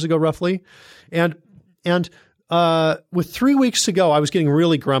 12 years ago, roughly. And with 3 weeks to go, I was getting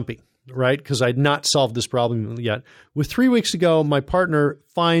really grumpy, right? Because I'd not solved this problem yet. With 3 weeks to go, my partner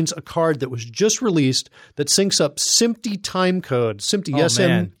finds a card that was just released that syncs up SMPTE time code.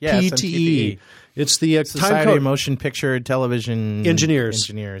 SMPTE, SMPTE. It's the Society time code. of Motion Picture Television Engineers.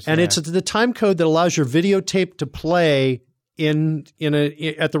 And it's the time code that allows your videotape to play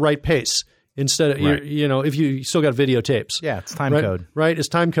at the right pace instead of, if you still got videotapes. Yeah, it's time code. Right, it's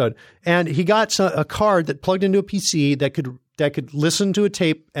time code. And he got a card that plugged into a PC that could listen to a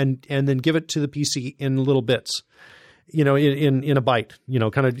tape and then give it to the PC in little bits, in a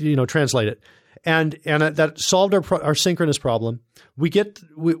byte, translate it. And that solved our synchronous problem. We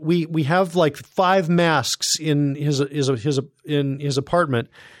have like 5 masks in his apartment,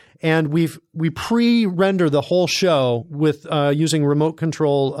 and we pre-render the whole show with using remote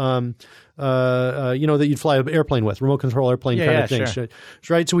control, that you'd fly an airplane with, remote control airplane kind of thing, sure.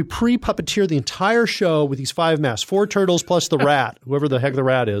 Right? So we pre-puppeteer the entire show with these 5 masks, 4 turtles plus the rat, whoever the heck the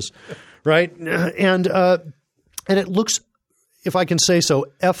rat is, right? And it looks, if I can say so,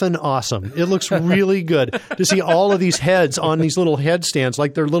 effing awesome. It looks really good to see all of these heads on these little headstands,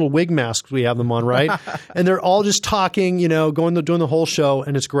 like they're little wig masks we have them on, right? And they're all just talking, doing the whole show,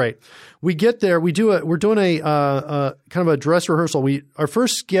 and it's great. We get there, we're doing a kind of a dress rehearsal. Our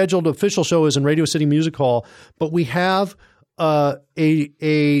first scheduled official show is in Radio City Music Hall, but we have a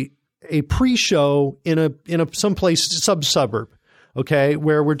pre-show in a someplace suburb. Okay,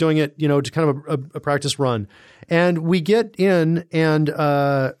 where we're doing it, to kind of a practice run. And we get in and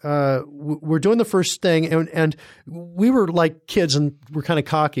we're doing the first thing and we were like kids and we're kind of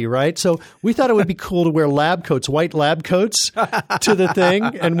cocky, right? So we thought it would be cool to wear lab coats, white lab coats to the thing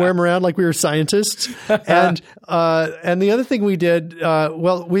and wear them around like we were scientists. And the other thing we did,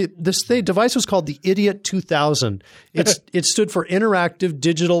 this device was called the Idiot 2000. It stood for Interactive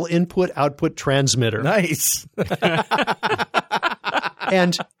Digital Input Output Transmitter. Nice.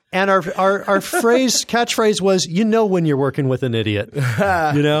 And our catchphrase was, when you're working with an idiot.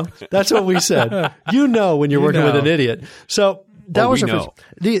 That's what we said. When you're working with an idiot. So that was our first.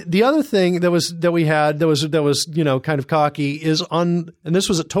 The other thing that we had that was kind of cocky is and this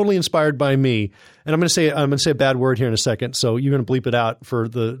was totally inspired by me. And I'm going to say a bad word here in a second, so you're going to bleep it out for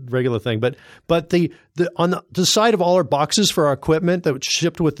the regular thing. But on the side of all our boxes for our equipment that was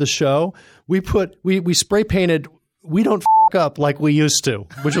shipped with the show, we spray painted, "We don't f*** up like we used to,"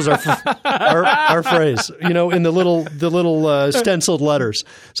 which was our phrase, in the little stenciled letters.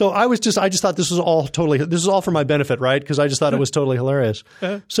 So I just thought this was all for my benefit, right? Because I just thought it was totally hilarious.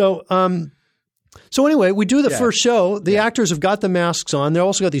 So anyway, we do the first show. The actors have got the masks on. They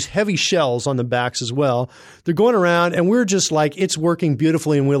also got these heavy shells on the backs as well. They're going around, and we're just like, it's working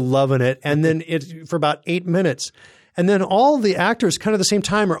beautifully, and we're loving it. And then for about 8 minutes. And then all the actors kind of at the same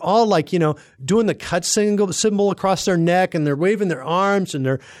time are all like, doing the cut symbol across their neck, and they're waving their arms,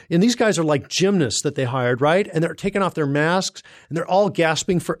 and these guys are like gymnasts that they hired, right? And they're taking off their masks, and they're all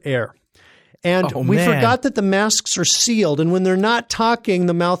gasping for air. And we forgot that the masks are sealed, and when they're not talking,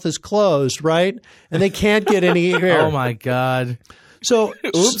 the mouth is closed, right? And they can't get any air. Oh my God. So,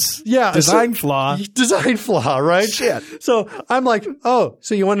 oops. Yeah. Design flaw, right? Shit. So I'm like, oh,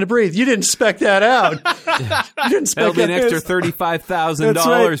 so you wanted to breathe. You didn't spec that out. You didn't spec That'll be an extra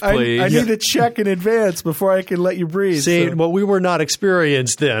 $35,000, please. I need to check in advance before I can let you breathe. See, well, we were not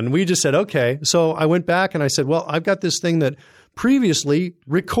experienced then. We just said, okay. So I went back and I said, well, I've got this thing that previously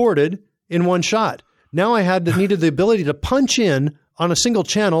recorded in one shot. Now I needed the ability to punch in on a single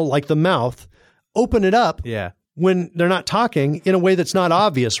channel like the mouth, open it up. Yeah. When they're not talking in a way that's not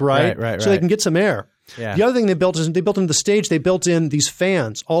obvious, right? Right. So they can get some air. Yeah. The other thing they built into the stage, they built in these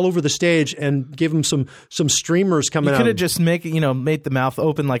fans all over the stage and gave them some streamers coming out. You could have just made the mouth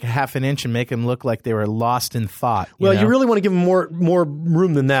open like a half an inch and make them look like they were lost in thought. You really want to give them more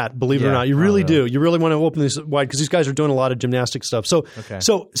room than that, believe it or not. You really do. You really want to open this wide because these guys are doing a lot of gymnastic stuff. So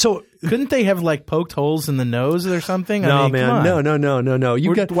couldn't they have like poked holes in the nose or something? No, man.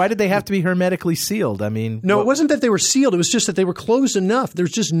 No. Why did they have to be hermetically sealed? I mean, no, it wasn't that they were sealed. It was just that they were closed enough.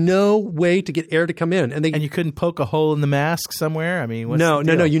 There's just no way to get air to come in. And you couldn't poke a hole in the mask somewhere? I mean, no.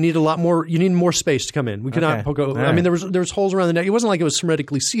 You need a lot more. You need more space to come in. We could not poke a hole. I mean, there was holes around the neck. It wasn't like it was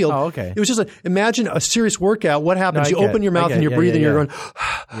hermetically sealed. Oh, okay. It was just imagine a serious workout. What happens? You open your mouth and you're breathing. You're going,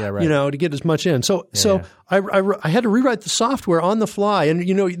 yeah, right. To get as much in. So I had to rewrite the software on the fly. And,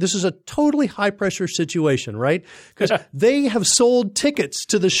 this is a totally high pressure situation, right? Because they have sold tickets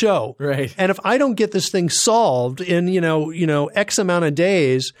to the show. Right. And if I don't get this thing solved in, X amount of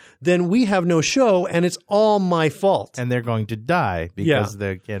days, then we have no show and it's all my fault. And they're going to die because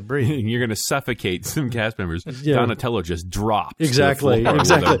they can't breathe. You're going to suffocate some cast members. Donatello just dropped. Exactly. With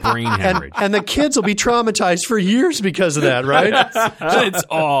a brain hemorrhage. And the kids will be traumatized for years because of that, right? It's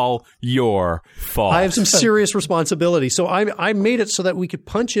all your fault. I have some serious responsibility. So I made it so that we could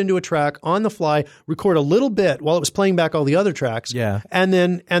punch into a track on the fly, record a little bit while it was playing back all the other tracks, and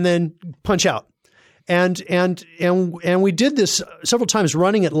then punch out. And we did this several times,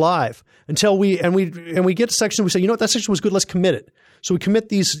 running it live until we get a section. We say, that section was good. Let's commit it. So we commit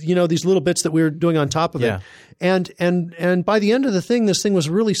these little bits that we were doing on top of it. And by the end of the thing, this thing was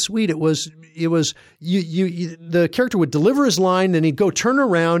really sweet. It was the character would deliver his line, then he'd go turn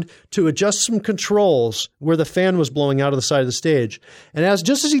around to adjust some controls where the fan was blowing out of the side of the stage. And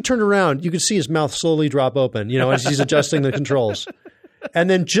just as he turned around, you could see his mouth slowly drop open, as he's adjusting the controls.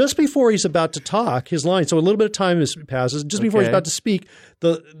 And then just before he's about to talk his line, so a little bit of time passes, just before he's about to speak,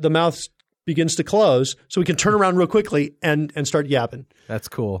 the mouth begins to close, so we can turn around real quickly and start yapping. That's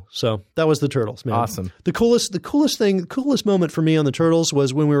cool. So that was the Turtles, man. Awesome. The coolest moment for me on the Turtles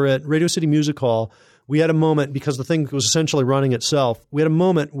was when we were at Radio City Music Hall. We had a moment, because the thing was essentially running itself. We had a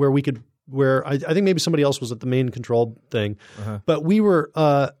moment where I think maybe somebody else was at the main control thing, but we were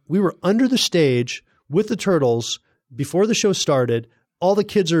under the stage with the Turtles before the show started. All the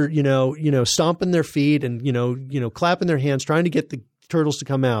kids are, stomping their feet and, clapping their hands, trying to get the Turtles to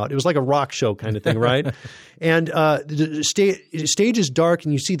come out. It was like a rock show kind of thing, right? And the stage is dark,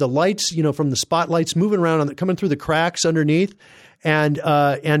 and you see the lights, from the spotlights moving around, coming through the cracks underneath. And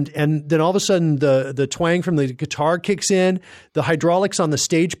then all of a sudden the twang from the guitar kicks in, the hydraulics on the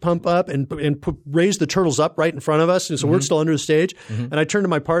stage pump up and raise the Turtles up right in front of us. And so we're still under the stage. And I turn to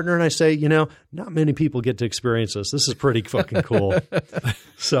my partner and I say, not many people get to experience this. This is pretty fucking cool.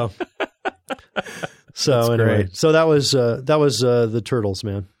 So anyway, great. So that was the Turtles,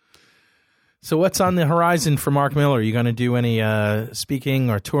 man. So what's on the horizon for Mark Miller? Are you going to do any speaking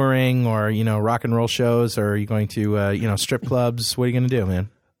or touring or, rock and roll shows? Or are you going to, strip clubs? What are you going to do, man?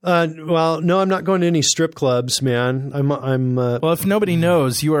 Well, no, I'm not going to any strip clubs, man. Well, if nobody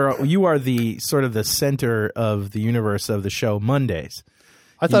knows, you are the sort of the center of the universe of the show Mondays.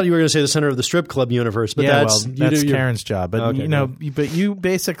 I thought you were going to say the center of the strip club universe, but that's Karen's job. But but you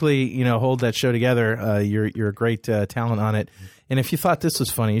basically hold that show together. You're a great talent on it. And if you thought this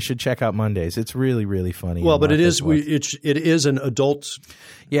was funny, you should check out Mondays. It's really, really funny. Well, but it is an adult.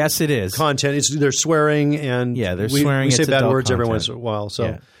 Yes, it is content. They're swearing and they're swearing. We say bad words content every once in a while.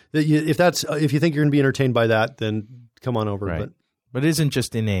 So if you think you're going to be entertained by that, then come on over. Right. But it isn't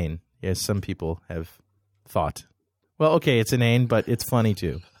just inane, as some people have thought. Well, okay, it's inane, but it's funny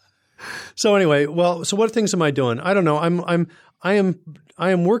too. So anyway, so what things am I doing? I don't know. I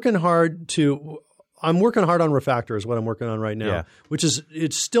am working hard to. I'm working hard on Refactor is what I'm working on right now, which is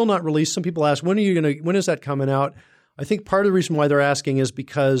it's still not released. Some people ask, when is that coming out? I think part of the reason why they're asking is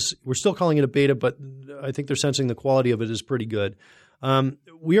because we're still calling it a beta, but I think they're sensing the quality of it is pretty good.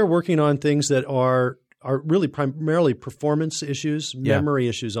 We are working on things that are really primarily performance issues, memory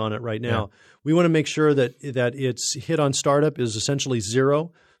issues on it right now. Yeah. We want to make sure that its hit on startup is essentially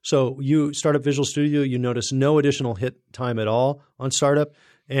 0. So you start up Visual Studio, you notice no additional hit time at all on startup.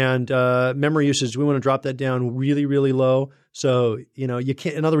 And memory usage, we want to drop that down really, really low. So, you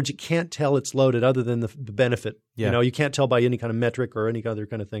can't, in other words, you can't tell it's loaded other than the benefit. Yeah. You can't tell by any kind of metric or any other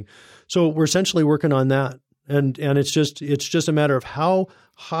kind of thing. So we're essentially working on that. And it's just a matter of how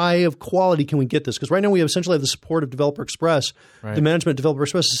high of quality can we get this? Because right now we essentially have the support of Developer Express. Right. The management of Developer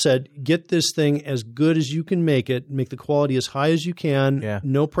Express has said, get this thing as good as you can make it, make the quality as high as you can,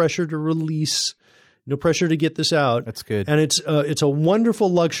 no pressure to release, no pressure to get this out. That's good. And it's a wonderful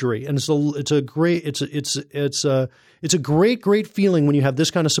luxury, and it's a great feeling when you have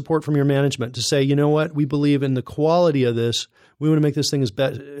this kind of support from your management to say, you know what, we believe in the quality of this. We want to make this thing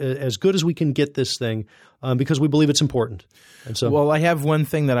as good as we can get this thing because we believe it's important. And so, well, I have one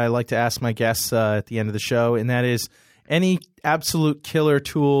thing that I like to ask my guests at the end of the show, and that is any absolute killer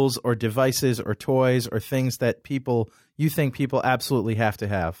tools or devices or toys or things that you think people absolutely have to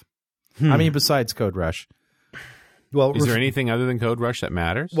have. I mean, besides CodeRush. Well, is there anything other than CodeRush that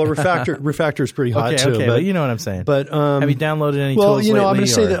matters? Well, Refactor is pretty hot too. Okay, but you know what I'm saying. But have you downloaded any tools lately? I'm going to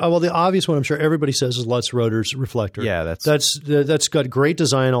say that. Well, the obvious one I'm sure everybody says is Lutz Roeder's Reflector. Yeah, that's got great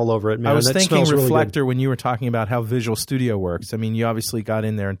design all over it, man. I was thinking Reflector really when you were talking about how Visual Studio works. I mean, you obviously got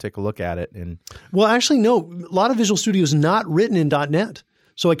in there and took a look at it. Well, actually, no. A lot of Visual Studio is not written in .NET.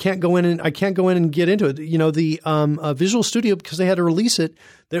 So I can't go in and get into it. The Visual Studio, because they had to release it,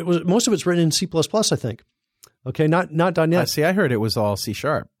 most of it's written in C++, I think. Okay, not .NET. See, I heard it was all C#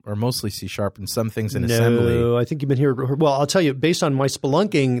 or mostly C# and some things in assembly. No, I think you've been here. Well, I'll tell you, based on my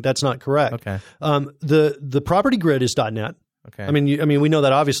spelunking, that's not correct. Okay. The property grid is .NET. Okay. I mean, we know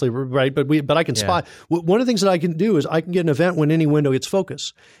that obviously, right? But I can spot. One of the things that I can do is I can get an event when any window gets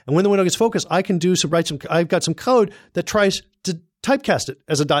focused, and when the window gets focused, I can I've got some code that tries to typecast it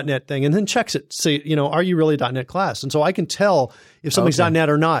as a .NET thing and then checks it. Say, are you really a .NET class? And so I can tell if something's .NET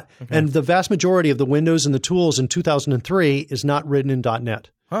or not. Okay. And the vast majority of the Windows and the tools in 2003 is not written in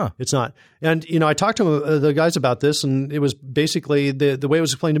 .NET. Huh. It's not. And, I talked to the guys about this, and it was basically the way it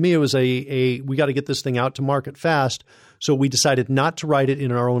was explained to me, it was we got to get this thing out to market fast. So we decided not to write it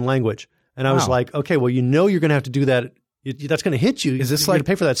in our own language. And I was like, okay, well, you're going to have to do that. That's going to hit you. Is this you're going to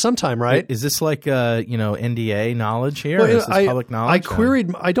pay for that sometime, right? Is this like NDA knowledge here? Well, or is this public knowledge? I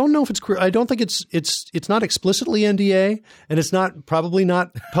queried. I don't know if it's. I don't think it's not explicitly NDA, and it's probably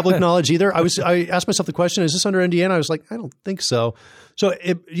not public knowledge either. I asked myself the question: is this under NDA? And I was like, I don't think so. So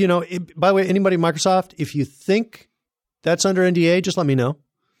by the way, anybody at Microsoft, if you think that's under NDA, just let me know.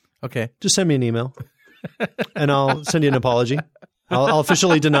 Okay, just send me an email, and I'll send you an apology. I'll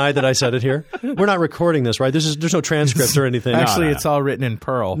officially deny that I said it here. We're not recording this, right? There's no transcript or anything. Actually, it's all written in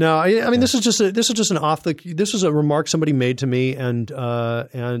Perl. No, I mean this is just this was a remark somebody made to me, and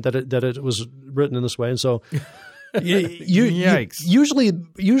that it was written in this way, and so. Yikes!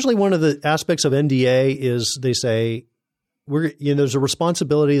 Usually, one of the aspects of NDA is they say there's a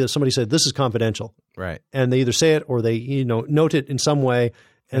responsibility that somebody said this is confidential, right? And they either say it or they note it in some way,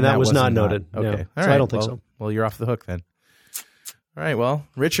 and that was not noted. Okay, no. all right. So I don't think so. Well, you're off the hook then. All right. Well,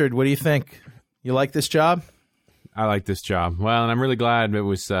 Richard, what do you think? You like this job? I like this job. Well, and I'm really glad it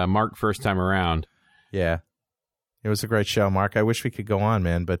was Mark first time around. Yeah. It was a great show, Mark. I wish we could go on,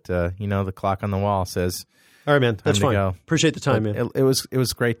 man, but the clock on the wall says all right, man. That's fine. Go. Appreciate the time, man. It was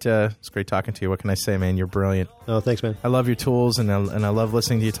great. It's great talking to you. What can I say, man? You're brilliant. Oh, thanks, man. I love your tools, and I love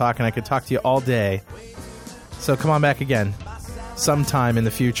listening to you talk, and I could talk to you all day. So come on back again sometime in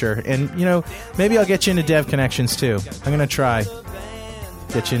the future. And, maybe I'll get you into Dev Connections, too. I'm going to try.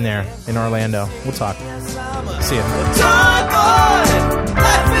 Get you in there in Orlando. We'll talk. See you.